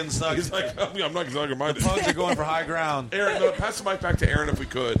dicks are getting sucked. He's like, I'm not talking about it. Pugs are going for high ground. Aaron, no, pass the mic back to Aaron if we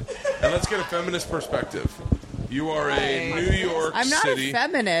could. And let's get a feminist perspective. You are a New York I'm not City. a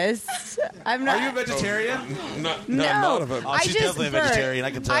feminist. I'm not. Are you a vegetarian? Not No. a feminist. Oh, she's definitely a vegetarian.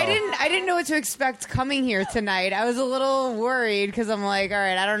 I can tell. I didn't know what to expect coming here tonight. I was a little worried because I'm like, all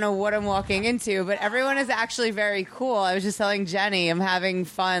right, I don't know what I'm walking into, but everyone is actually very cool. I was just telling Jenny I'm having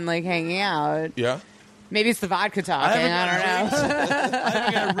fun, like hanging out. Yeah? Maybe it's the vodka talking. I don't know. I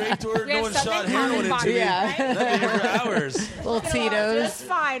haven't got raped or We no have one something shot heroin common, into me. Yeah. I've been here for hours. Little Tito's. That's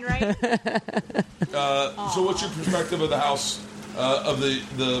fine, right? So what's your perspective of the house, of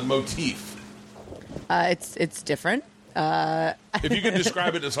the motif? It's different. If you could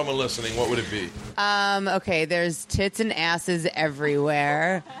describe it to someone listening, what would it be? Okay, there's tits and asses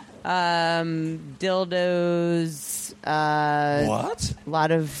everywhere. Dildos. What? A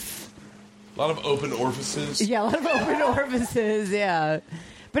lot of open orifices. Yeah, a lot of open orifices. Yeah,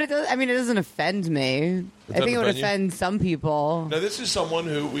 but it doesn't offend me. I think it would offend you? offend some people. Now, this is someone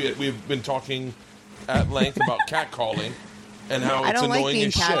who we've been talking at length about catcalling and how I it's don't annoying like being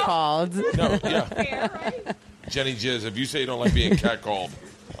as shit. catcalled. No, yeah. Jenny Jizz, if you say you don't like being catcalled,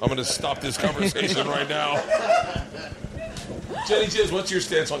 I'm going to stop this conversation right now. Jenny Jizz, what's your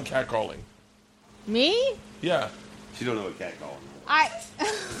stance on catcalling? Me? Yeah. She don't know what catcalling.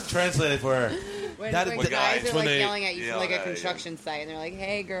 Translate it for her. When That- guys when are when like they- yelling at you Yeah, from like a yeah. construction site, and they're like,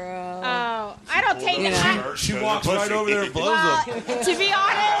 "Hey, girl." Oh, I don't take You it. know. She walks right over there and blows Well, them. to be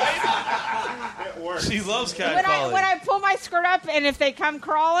honest, She loves When catcalling. I pull my skirt up and if they come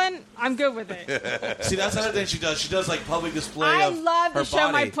crawling, I'm good with it. See, that's another thing she does. She does like public display I of love to her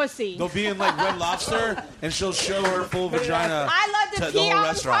show my body. pussy. They'll be in like Red Lobster, and she'll show her full vagina. I love to the pee whole out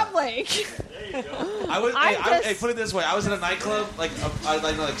restaurant. in public. Hey, put it this way: I was in a nightclub like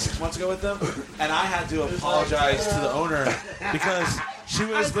 6 months ago with them, and I had to apologize to the owner because she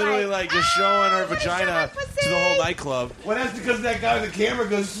was literally like just showing her vagina to the whole nightclub. Well, that's because that guy with the camera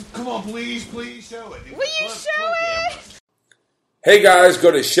goes, "Come on, please show it." Will you show it? Hey guys,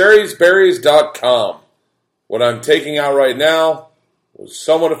 go to sherrysberries.com. What I'm taking out right now was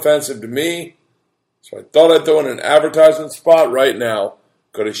somewhat offensive to me, so I thought I'd throw in an advertisement spot right now.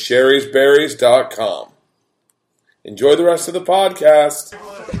 Go to sherrysberries.com. Enjoy the rest of the podcast.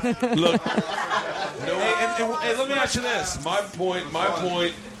 Look, hey, let me ask you this. My point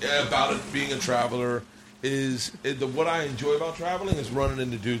about it being a traveler is what I enjoy about traveling is running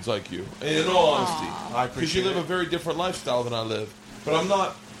into dudes like you. In all honesty, because you live a very different lifestyle than I live. But I'm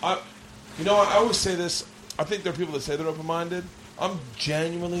not. I always say this. I think there are people that say they're open-minded. I'm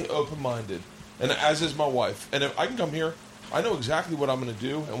genuinely open-minded, and as is my wife. And if I can come here, I know exactly what I'm going to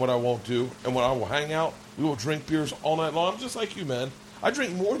do and what I won't do, and when I will hang out. We will drink beers all night long. I'm just like you, man. I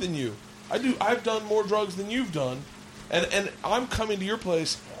drink more than you. I've done more drugs than you've done, and I'm coming to your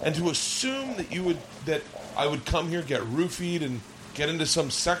place, and to assume that I would come here, get roofied, and get into some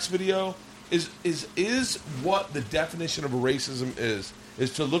sex video is what the definition of racism is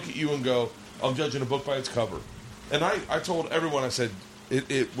to look at you and go, I'm judging a book by its cover. And I told everyone, I said,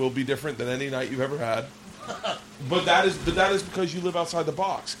 it will be different than any night you've ever had. But that is because you live outside the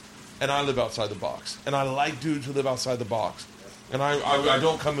box. And I live outside the box. And I like dudes who live outside the box. And I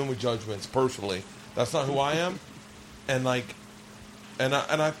don't come in with judgments, personally. That's not who I am. And I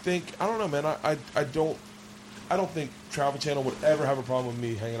think, I don't know, man, I don't think Travel Channel would ever have a problem with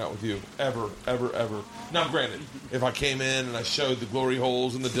me hanging out with you. Ever, ever, ever. Now, granted, if I came in and I showed the glory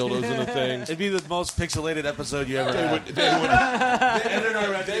holes and the dildos and the things. It'd be the most pixelated episode you ever had.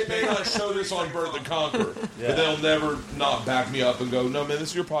 They may not show this on Birth and Conquer, but they'll never not back me up and go, no, man, this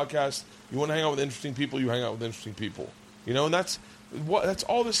is your podcast. You want to hang out with interesting people, you hang out with interesting people. You know, and that's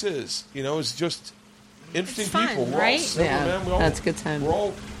all this is. You know, it's just interesting It's fun, people. We're right? all similar, Yeah, man. that's a good time. We're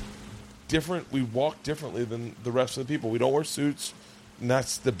all different. We walk differently than the rest of the people. We don't wear suits, and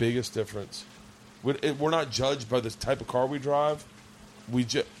that's the biggest difference. We're not judged by the type of car we drive. We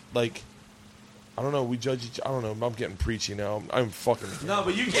just I don't know. We judge each. I don't know. I'm getting preachy now. I'm fucking. No,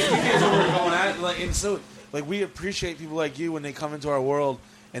 but you get where we're going at. And so we appreciate people like you when they come into our world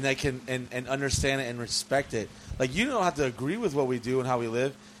and they can and understand it and respect it. Like, you don't have to agree with what we do and how we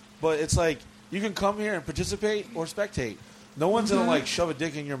live, but it's like you can come here and participate or spectate. No one's going to, shove a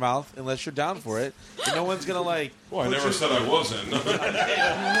dick in your mouth unless you're down for it. And no one's going to, Well, I never said I wasn't.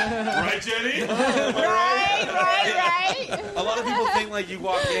 Right, Jenny? Right. A lot of people think, you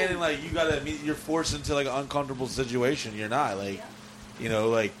walk in and, you got to you're forced into, an uncomfortable situation. You're not.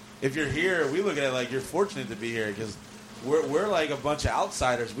 If you're here, we look at it you're fortunate to be here because we're like a bunch of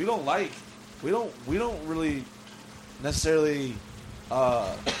outsiders. We don't really necessarily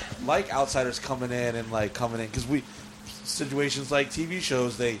like outsiders coming in because situations like TV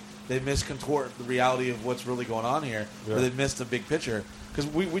shows, they miskontort the reality of what's really going on here, or they miss the big picture. Because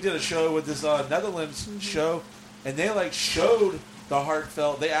we did a show with this Netherlands show, and they showed the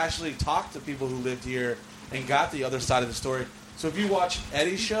heartfelt. They actually talked to people who lived here and got the other side of the story. So if you watch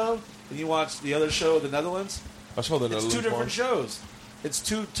Eddie's show and you watch the other show, the Netherlands, I saw the it's Netherlands two different one. shows. It's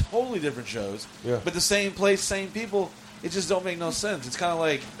two totally different shows, Yeah. but the same place, same people. It just don't make no sense. It's kind of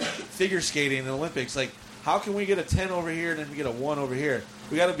like figure skating in the Olympics. How can we get a 10 over here and then we get a 1 over here?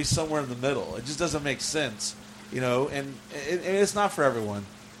 We got to be somewhere in the middle. It just doesn't make sense, and it's not for everyone,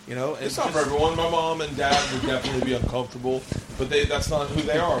 It's not for everyone. My mom and dad would definitely be uncomfortable, but that's not who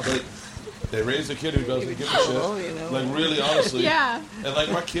they are. But they raised a kid who doesn't give a shit. Really, honestly. Yeah. And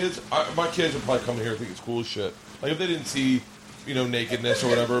my kids would probably come here and think it's cool as shit. If they didn't see, nakedness or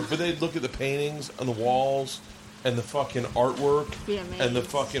whatever, but they'd look at the paintings on the walls and the fucking artwork Be amazed. and the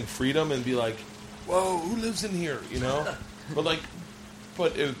fucking freedom and be like, whoa, who lives in here? But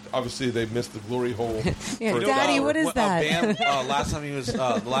obviously they missed the glory hole. Yeah, Daddy, what is that? Bam, last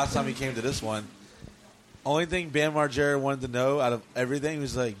time he came to this one, only thing Bam Margera wanted to know out of everything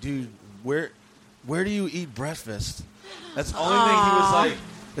was dude, where do you eat breakfast? That's the only thing he was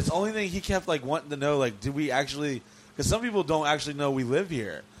That's the only thing he kept wanting to know. Do we actually? Because some people don't actually know we live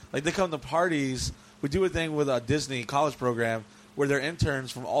here. They come to parties. We do a thing with a Disney college program where they're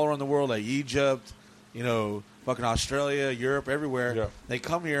interns from all around the world, Egypt, fucking Australia, Europe, everywhere. Yeah. They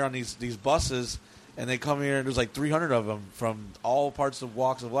come here on these buses, and they come here, and there's 300 of them from all parts of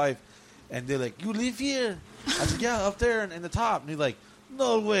walks of life. and they're like, "You live here?" I said, "Yeah, up there in the top." And he's like,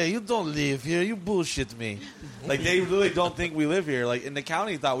 "No way, you don't live here. You bullshit me." Like, they really don't think we live here. Like, in the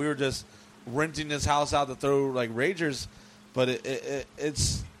county, thought we were just renting this house out to throw like ragers, but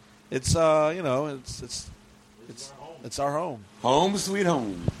it's you know, it's our home. Home sweet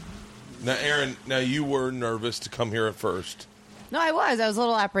home. Now, Aaron, you were nervous to come here at first. No, I was a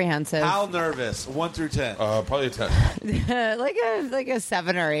little apprehensive. How nervous? 1 through 10. Probably a 10. like a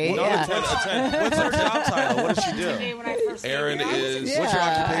 7 or 8. No, yeah. a 10. What's her job title? What does she do? Aaron is. Yeah, What's your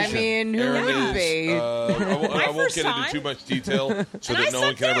occupation? I mean, who Aaron wouldn't be? I won't get into too much detail so that no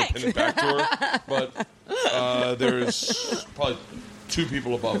one can ever pin it back to her. But there's probably 2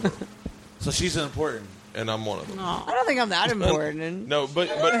 people above her, So she's important. and I'm one of them. I don't think I'm that important. No, but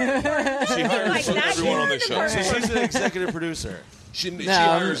she hires everyone on this show. So she's the executive producer. She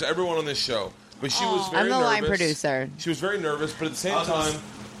hires everyone on this show. But she was very I'm the nervous. line producer. She was very nervous, but at the same time,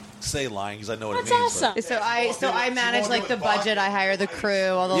 say lying because I know what That's it means. awesome. So I manage like the budget. I hire the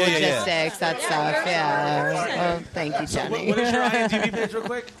crew, all the Yeah, yeah, yeah. logistics, that stuff. Yeah. Oh, thank you, Jenny. What is your IMDb page, real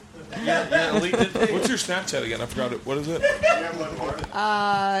quick? Yeah, LinkedIn page. what's your Snapchat again? I forgot it. What is it?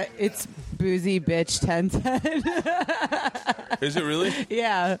 It's Busey Bitch 1010. Is it really?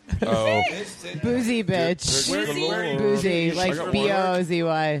 Yeah. Oh, Boozy Bitch. Good Lord. Boozy, I like got one. BOZY.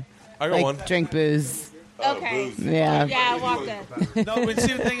 I got Like one. drink booze. Okay. Yeah. Yeah, I walked in. No, but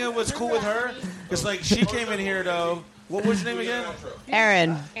see, the thing that was cool with her is like she came in here though. What was your name again?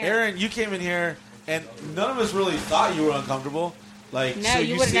 Aaron. You came in here, and none of us really thought you were uncomfortable. Like, No, so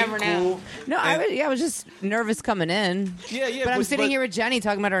you you would've seemed never cool. known. No, I was just nervous coming in. Yeah. But I'm sitting here with Jenny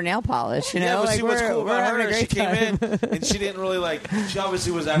talking about her nail polish. You know, Yeah, but like see what's cool we're about having her? a She great came time. in and she didn't really like. She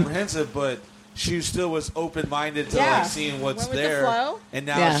obviously was apprehensive, but she still was open minded to Yeah. like seeing what's Went with the there. flow. And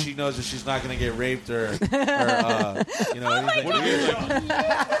now Yeah. she knows that she's not going to get raped or anything.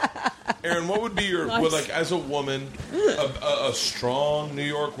 Aaron, what would be your like as a woman, a strong New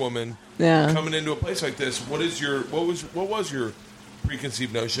York woman, Yeah. coming into a place like this? What was your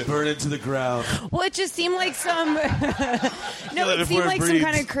preconceived notion? Burn it to the ground. Well, it just seemed like some. Kill No, it it before seemed it like some breeds.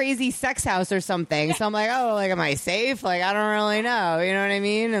 kind of crazy sex house or something. So I'm like, oh, like, am I safe? Like, I don't really know. You know what I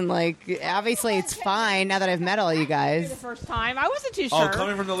mean? And like, obviously, it's fine now that I've met all you The guys. first time. I wasn't too Oh, sure.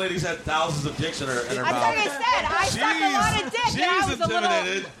 coming from the lady who's had thousands of dicks in her Like mouth. I said, I sucked a lot of dick, and I was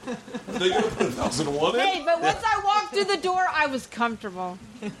intimidated. They gonna put 1,001 in? Hey, but once I walked through the door, I was comfortable.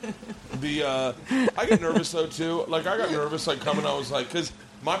 I get nervous though too. Like I got nervous like coming. I was like, because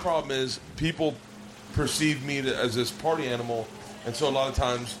my problem is people perceive me as this party animal, and so a lot of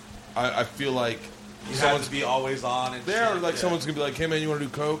times I feel like You have to be always on. And there, shit, like yeah. someone's gonna be like, "Hey man, you want to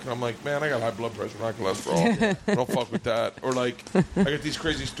do coke?" And I'm like, "Man, I got high blood pressure, not cholesterol. I don't fuck with that." Or like, I get these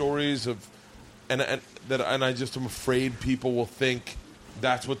crazy stories of, and I just am afraid people will think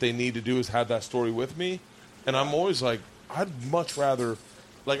that's what they need to do is have that story with me, and I'm always like, I'd much rather,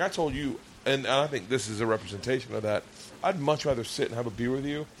 like I told you, and I think this is a representation of that. I'd much rather sit and have a beer with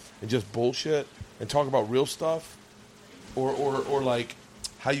you and just bullshit and talk about real stuff, or like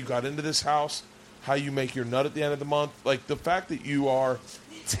how you got into this house, how you make your nut at the end of the month. Like the fact that you are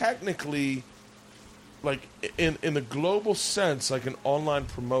technically, like in the global sense, like an online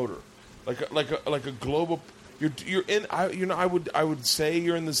promoter, like a global. You're in. I would say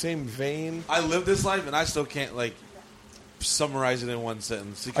you're in the same vein. I live this life, and I still can't like summarize it in one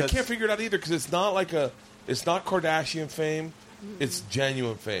sentence. I can't figure it out either because it's not like it's not Kardashian fame. It's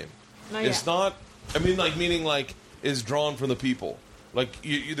genuine fame. It's not. I mean, like meaning like is drawn from the people. Like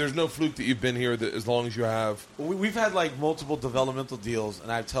there's no fluke that you've been here as long as you have. We've had like multiple developmental deals,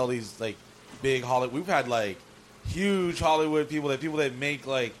 and I tell these like big Hollywood. We've had like huge Hollywood people that make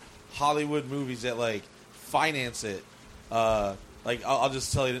like Hollywood movies that like finance it. Like I'll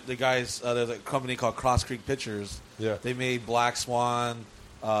just tell you, the guys. There's a company called Cross Creek Pictures. Yeah, they made Black Swan,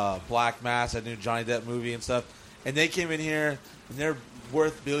 Black Mass, that new Johnny Depp movie and stuff. And they came in here, and they're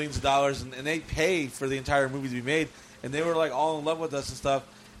worth billions of dollars, and they pay for the entire movie to be made. And they were like all in love with us and stuff.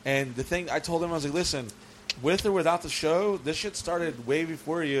 And the thing I told them, I was like, listen, with or without the show, this shit started way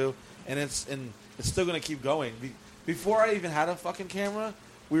before you, and it's still gonna keep going. Before I even had a fucking camera,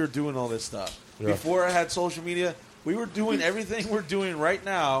 we were doing all this stuff. Yeah. Before I had social media, we were doing everything we're doing right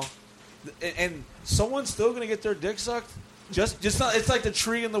now, and someone's still going to get their dick sucked. Just not, it's like the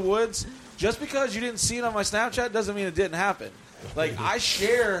tree in the woods. Just because you didn't see it on my Snapchat doesn't mean it didn't happen. Like I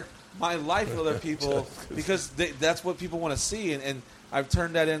share my life with other people because that's what people want to see, and I've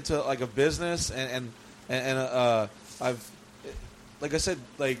turned that into like a business, and I've, like I said,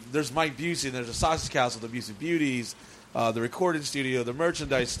 like there's Mike Busey, and there's a Sausage Castle, the Busey Beauties, the recording studio, the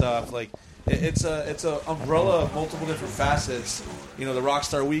merchandise stuff, like, it's a umbrella of multiple different facets. You know, the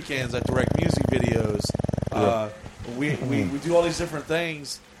Rockstar Weekends, I direct music videos. We do all these different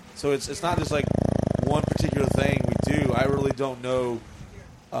things, so it's not just like one particular thing we do. I really don't know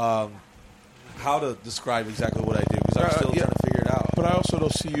how to describe exactly what I do because I'm still trying to figure it out. But I also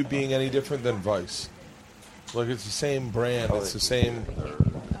don't see you being any different than Vice. Like, it's the same brand. It's the same.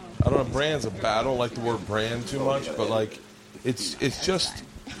 I don't know. Brand's a bad. I don't like the word brand too much, but like, it's just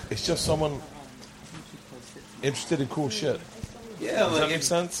someone interested in cool shit. Yeah, does that make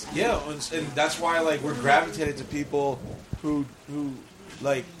sense? Yeah, and that's why like we're gravitated to people who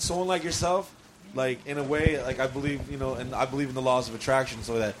like someone like yourself. Like in a way, like I believe and I believe in the laws of attraction.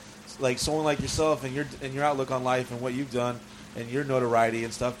 So that like someone like yourself and your outlook on life and what you've done and your notoriety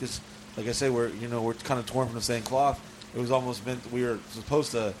and stuff. Because like I say, we're kind of torn from the same cloth. It was almost meant we were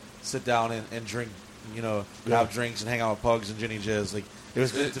supposed to sit down and drink, have drinks and hang out with Pugs and Ginny Jizz. Like it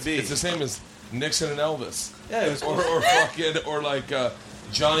was meant to be. It's the same as Nixon and Elvis. Yeah, it was or fucking or like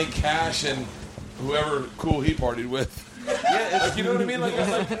Johnny Cash and whoever cool he partied with. Yeah, like, you know what I mean? Like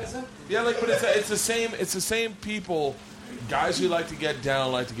but it's the same. It's the same people, guys who like to get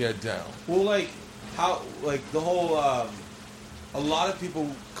down. Well, like how like the whole a lot of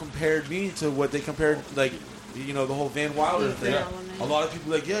people compared me to what they compared like the whole Van Wilder thing. Yeah. A lot of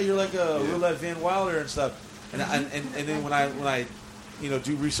people like you're like a roulette Van Wilder and stuff. And then when I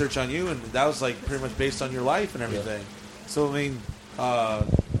do research on you and that was like pretty much based on your life and everything. Yeah. So I mean.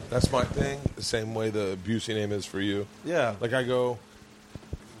 That's my thing. The same way the Busey name is for you. Yeah. Like I go,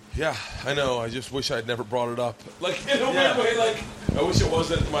 yeah, I know. I just wish I'd never brought it up. Like in a weird way. Like I wish it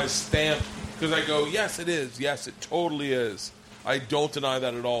wasn't my stamp because I go, yes, it is. Yes, it totally is. I don't deny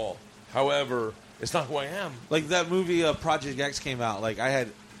that at all. However, it's not who I am. Like that movie Project X came out. Like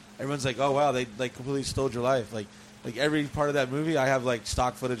everyone's like, oh wow, they like completely stole your life. Like every part of that movie, I have like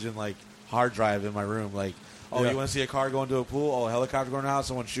stock footage and like hard drive in my room. Like. Oh, you want to see a car go into a pool? Oh, a helicopter going to a house?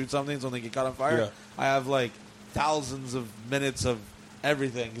 Someone shoots something, something get caught on fire? Yeah. I have like thousands of minutes of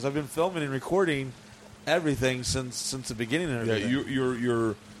everything because I've been filming and recording everything since the beginning of everything. Yeah,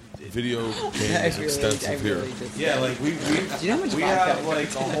 your video game is extensive here. Yeah, like we have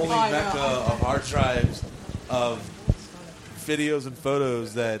like a holy mecca of hard drives of videos and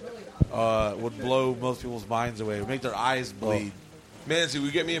photos that would blow most people's minds away, would make their eyes bleed. Manzi, will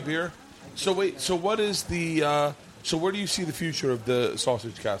you get me a beer? So wait, so what is the? So where do you see the future of the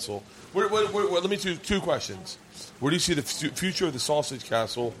Sausage Castle? Let me do two questions. Where do you see the future of the Sausage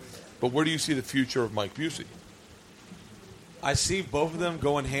Castle? But where do you see the future of Mike Busey? I see both of them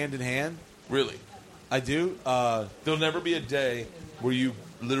going hand in hand. Really? I do. There'll never be a day where you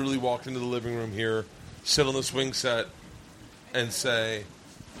literally walk into the living room here, sit on the swing set, and say,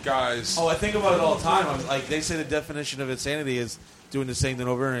 guys... Oh, I think about it all the time. Like, they say the definition of insanity is doing the same thing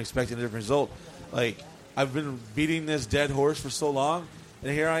over and expecting a different result. Like, I've been beating this dead horse for so long,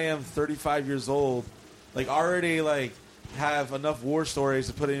 and here I am, 35 years old, like, already, like, have enough war stories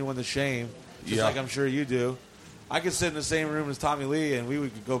to put anyone to shame, just like I'm sure you do. I could sit in the same room as Tommy Lee, and we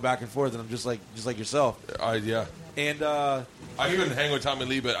would go back and forth, and I'm just like yourself. Yeah. And I couldn't hang with Tommy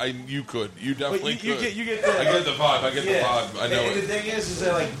Lee, but you could. You definitely could. You get the, I get the vibe. I get the vibe. I know. And the thing is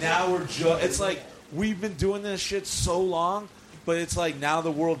that like now we're it's like we've been doing this shit so long, but it's like now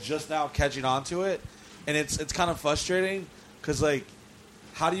the world just now catching on to it, and it's kind of frustrating because like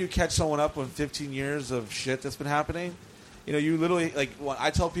how do you catch someone up on 15 years of shit that's been happening? You know, you literally like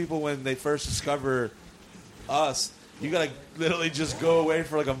I tell people when they first discover us, you gotta literally just go away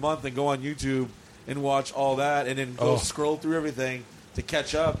for like a month and go on YouTube and watch all that, and then go scroll through everything to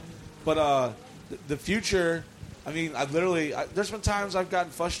catch up. But the future, I mean, there's been times I've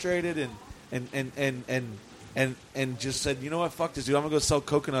gotten frustrated and just said, you know what, fuck this, dude. I'm gonna go sell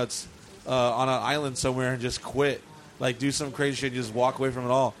coconuts on an island somewhere and just quit, like do some crazy shit, and just walk away from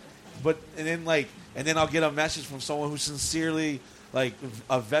it all. And then I'll get a message from someone who's sincerely like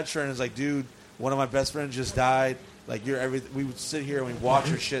a veteran, is like, dude, one of my best friends just died. Like you're everything. We would sit here and we watch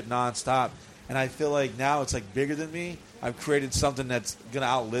your shit nonstop. And I feel like now it's like bigger than me. I've created something that's gonna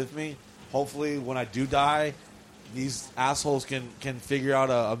outlive me. Hopefully, when I do die, these assholes can figure out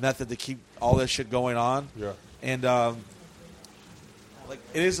a method to keep all this shit going on. Yeah. And like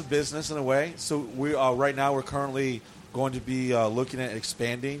it is a business in a way. So we right now we're currently going to be looking at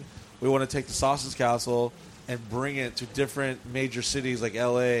expanding. We want to take the Sausage Castle and bring it to different major cities like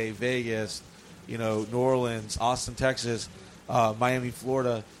L.A., Vegas, New Orleans, Austin, Texas, Miami,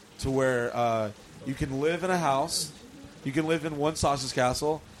 Florida, to where you can live in a house, you can live in one Sausage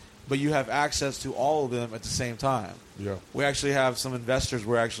Castle, but you have access to all of them at the same time. Yeah. We actually have some investors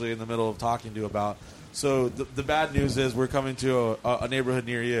we're actually in the middle of talking to about. So the bad news is we're coming to a neighborhood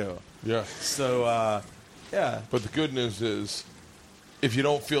near you. Yeah. So, yeah. But the good news is, if you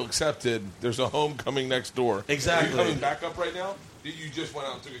don't feel accepted, there's a homecoming next door. Exactly. Are you coming back up right now? You just went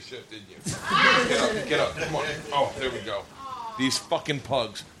out and took a shit, didn't you? Get up. Come on. Oh, there we go. These fucking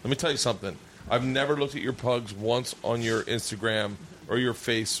pugs. Let me tell you something. I've never looked at your pugs once on your Instagram or your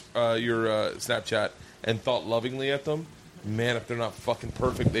Snapchat and thought lovingly at them. Man, if they're not fucking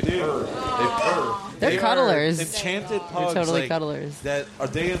perfect, they purr. They purr. They're cuddlers. Enchanted pugs. They're totally like, cuddlers. That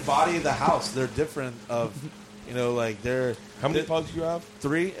they embody the house. They're different of, like they're. How many pugs do you have?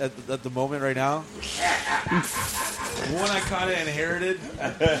 3 at the moment right now. One I kind of inherited.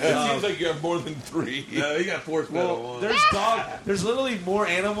 It seems like you have more than 3. No, you got 4 Well, there's literally more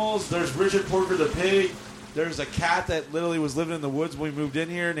animals. There's Richard Porker the pig. There's a cat that literally was living in the woods when we moved in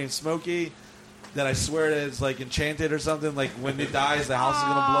here named Smokey. That I swear that it's like enchanted or something. Like when it dies, the house is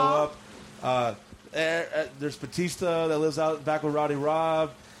gonna blow up. There's Batista that lives out back with Roddy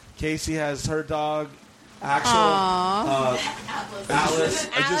Rob. Casey has her dog, Axel. Alice.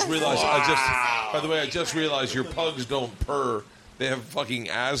 I just realized. By the way, I just realized your pugs don't purr. They have fucking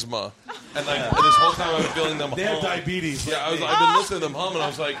asthma, and this whole time I've been feeling them. They have diabetes. Yeah, I've been listening to them hum, and I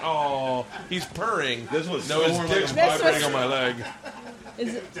was like, oh, he's purring. This was no, his dick's vibrating on my leg.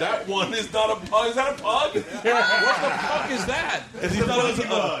 That one is not a pug. Is that a pug? What the fuck is that? You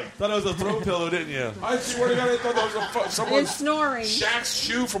thought it was a throw pillow, didn't you? I swear to God, I thought that was someone's snoring. Shaq's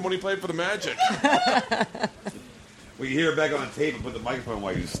shoe from when he played for the Magic. We can hear it back on tape and put the microphone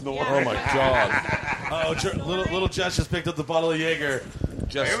while you snore. Yeah. Oh my God! Oh, little Jess just picked up the bottle of Jaeger.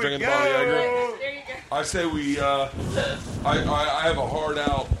 Jess drinking the bottle of Jaeger. There you go. I say we. I have a hard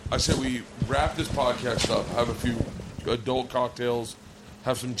out. I say we wrap this podcast up. Have a few adult cocktails.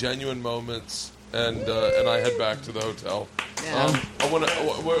 Have some genuine moments, and I head back to the hotel. Yeah. I want to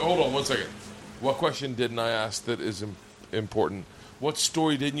hold on 1 second. What question didn't I ask that is important? What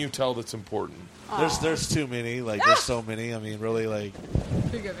story didn't you tell that's important? There's too many. Like there's so many. I mean, really, like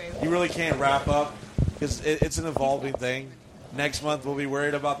you really can't wrap up because it's an evolving thing. Next month we'll be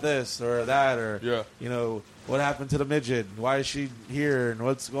worried about this or that or what happened to the midget? Why is she here? And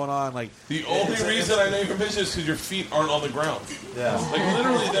what's going on? Like the only reason I know you're midget is because your feet aren't on the ground. Yeah, like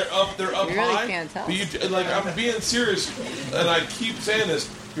literally they're up you high. really can't tell. But I'm being serious, and I keep saying this.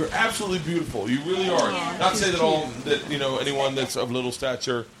 You're absolutely beautiful. You really are. Not to say that anyone that's of little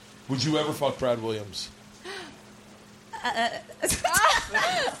stature. Would you ever fuck Brad Williams?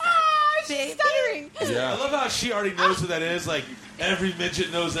 She's stuttering. Yeah. I love how she already knows who that is. Like every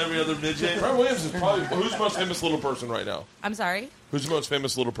midget knows every other midget. Brad Williams is probably who's the most famous little person right now? I'm sorry? Who's the most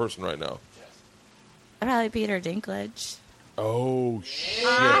famous little person right now? Probably Peter Dinklage. Oh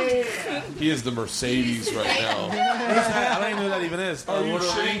shit! He is the Mercedes right now. I don't even know who that even is. Are you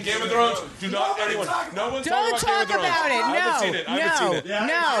shitting? Game of Thrones? Do not anyone. No one's Don't talk about it. I haven't seen it. I haven't seen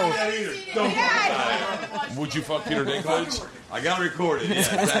it. No. Would you fuck Peter Dinklage? I got to record it.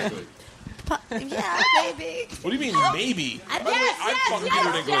 Yeah, exactly. Yeah, maybe. What do you mean maybe? I'd fuck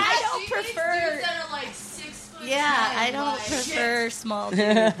Peter Dinklage. I don't prefer. Yeah, I don't prefer small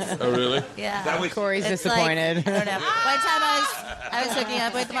dudes. Oh really? Yeah. Corey's It's disappointed. Like, I don't know. One time I was hooking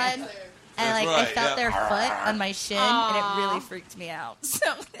up with one, and I felt their foot on my shin, and it really freaked me out. So,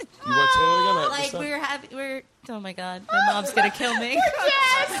 You want to say that again? like we're oh my God, my mom's gonna kill me.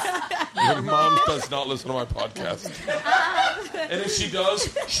 Your mom does not listen to my podcast, and if she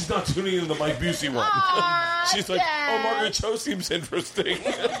does, she's not tuning into the Mike Busey one. She's like, "Oh, Margaret Cho seems interesting."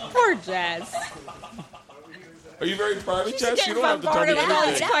 Poor Jess. Are you very private, Jess? You don't have to tell me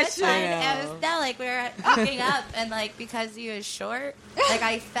everything. Like we were hooking up, and like because he was short, like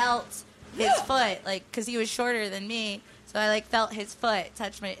I felt his foot, like because he was shorter than me, so I like felt his foot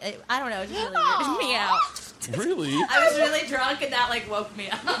touch my. I don't know, it just really weirded me out. Really? I was really drunk, and that like woke me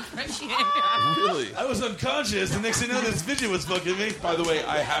up. Really? I was unconscious. The next thing you know, this midget was fucking me. By the way,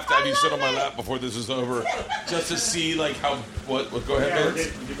 I have to have you sit on my lap before this is over, just to see like how what. Go ahead,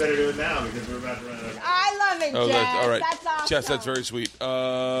 Vince. You better do it now because we're about to run out of time. I love it, Jess. All right. That's awesome. Jess, that's very sweet.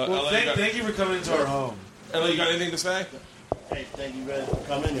 Well, thank you for coming into our home. Ella, you got anything to say? Hey, thank you guys for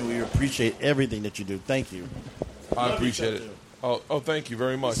coming, and we appreciate everything that you do. Thank you. I appreciate it. Oh, thank you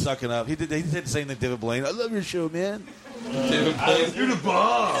very much. Sucking up. He did the same thing, David Blaine. I love your show, man. David Blaine, you're the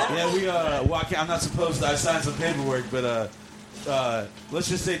bomb. Yeah, we well, I'm not supposed to. I signed some paperwork, but let's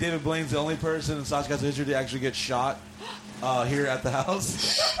just say David Blaine's the only person in Sauce Castle history to actually get shot here at the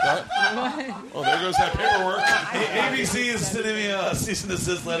house. Oh, there goes that paperwork. ABC is sending me a cease and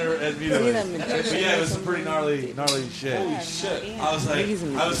desist letter at Vito. Yeah, it was some pretty gnarly shit. Holy shit! I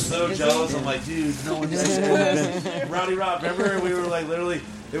was so jealous. I'm like, dude, no one does Rowdy Rob, remember we were like literally,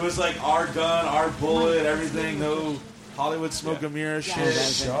 it was like our gun, our bullet, everything. No Hollywood Smoke and Mirror shit.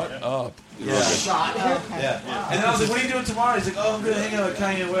 Shut up. Yeah. Yeah. And then I was like, what are you doing tomorrow? He's like, oh, I'm going to hang out with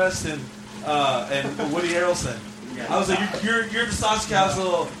Kanye West and Woody Harrelson. I was like, you're at the Sausage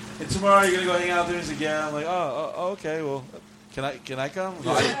Castle, and tomorrow you're going to go hang out there? He's like, yeah. I'm like, oh, okay, well, can I come?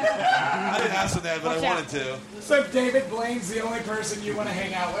 No, I didn't ask him that, but I wanted to. So David Blaine's the only person you want to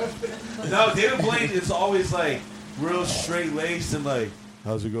hang out with? No, David Blaine is always like real straight-laced and like,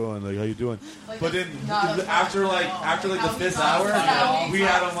 how's it going? Like, how you doing? But then after the fifth hour, we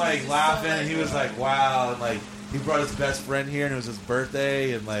had him like laughing, and he was like, wow, and like he brought his best friend here, and it was his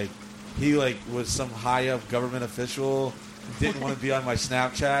birthday, and like he like was some high up government official. Didn't want to be on my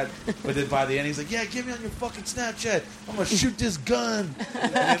Snapchat, but then by the end he's like, "Yeah, get me on your fucking Snapchat. I'm gonna shoot this gun."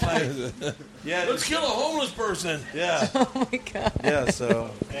 And then, like, yeah, let's kill a homeless person. Yeah. Oh my god. Yeah. So.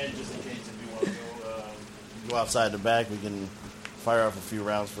 And just in case if you want to go outside the back, we can fire off a few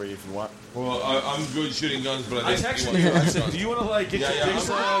rounds for you if you want. Well, I'm good shooting guns, but I texted you. I said, "Do you want to like get your dick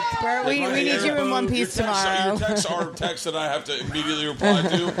sucked?" Bert, we need you in one piece tomorrow. Your texts are texts that I have to immediately reply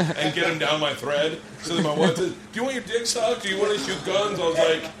to and get them down my thread. So that my wife says, "Do you want your dick sucked? Do you want to shoot guns?" I was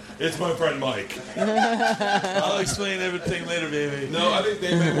like, "It's my friend Mike." I'll explain everything later, baby. No, I think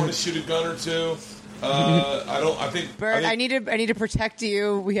they may want to shoot a gun or two. I think Bert, I need to protect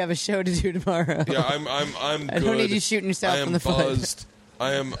you. We have a show to do tomorrow. Yeah, I'm I don't need you shooting yourself in the buzzed.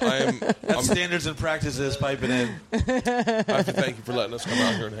 I am. That's standards and practices piping in. I have to thank you for letting us come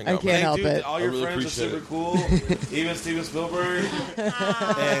out here and hang out. I can't help it. All your really friends are super it. cool. Even Steven Spielberg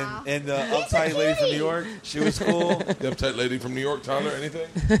and the uptight lady from New York. She was cool. The uptight lady from New York. Tyler, anything?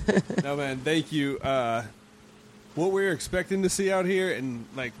 No, man. Thank you. What we're expecting to see out here, and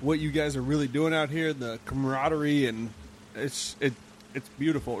like what you guys are really doing out here, the camaraderie, and it's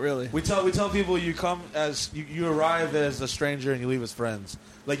beautiful, really. We tell people you come as you arrive as a stranger and you leave as friends.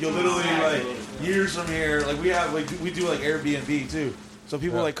 Like you'll literally like years from here. Like we do like Airbnb too. So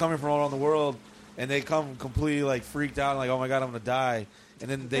people like coming from all around the world and they come completely like freaked out and like, oh my god, I'm gonna die, and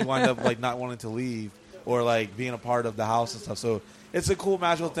then they wind up like not wanting to leave or like being a part of the house and stuff. So it's a cool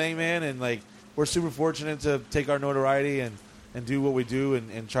magical thing, man, and like we're super fortunate to take our notoriety and do what we do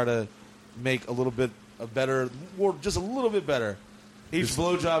and try to make a little bit of better, or just a little bit better. Each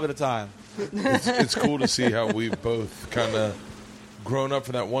blowjob at a time. It's cool to see how we've both kind of grown up.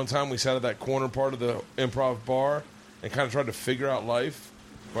 From that one time we sat at that corner part of the improv bar and kind of tried to figure out life.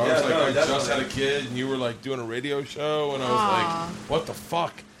 Where I was like, I just had a kid, and you were like doing a radio show, and I was like, what the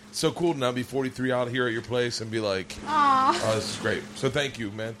fuck? It's so cool to now be 43 out here at your place and be like, oh, this is great. So thank you,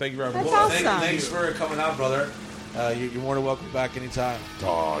 man. Thank you for having me. Thanks for coming out, brother. You're more than welcome back anytime.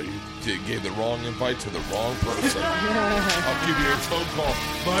 Oh, you gave the wrong invite to the wrong person. I'll give you a phone call.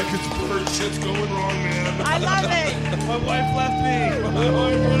 Mike, it's Bert. Shit's going wrong, man. I love it. My wife left me. My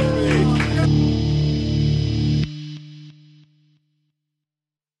wife left me.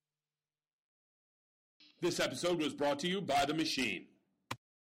 This episode was brought to you by The Machine.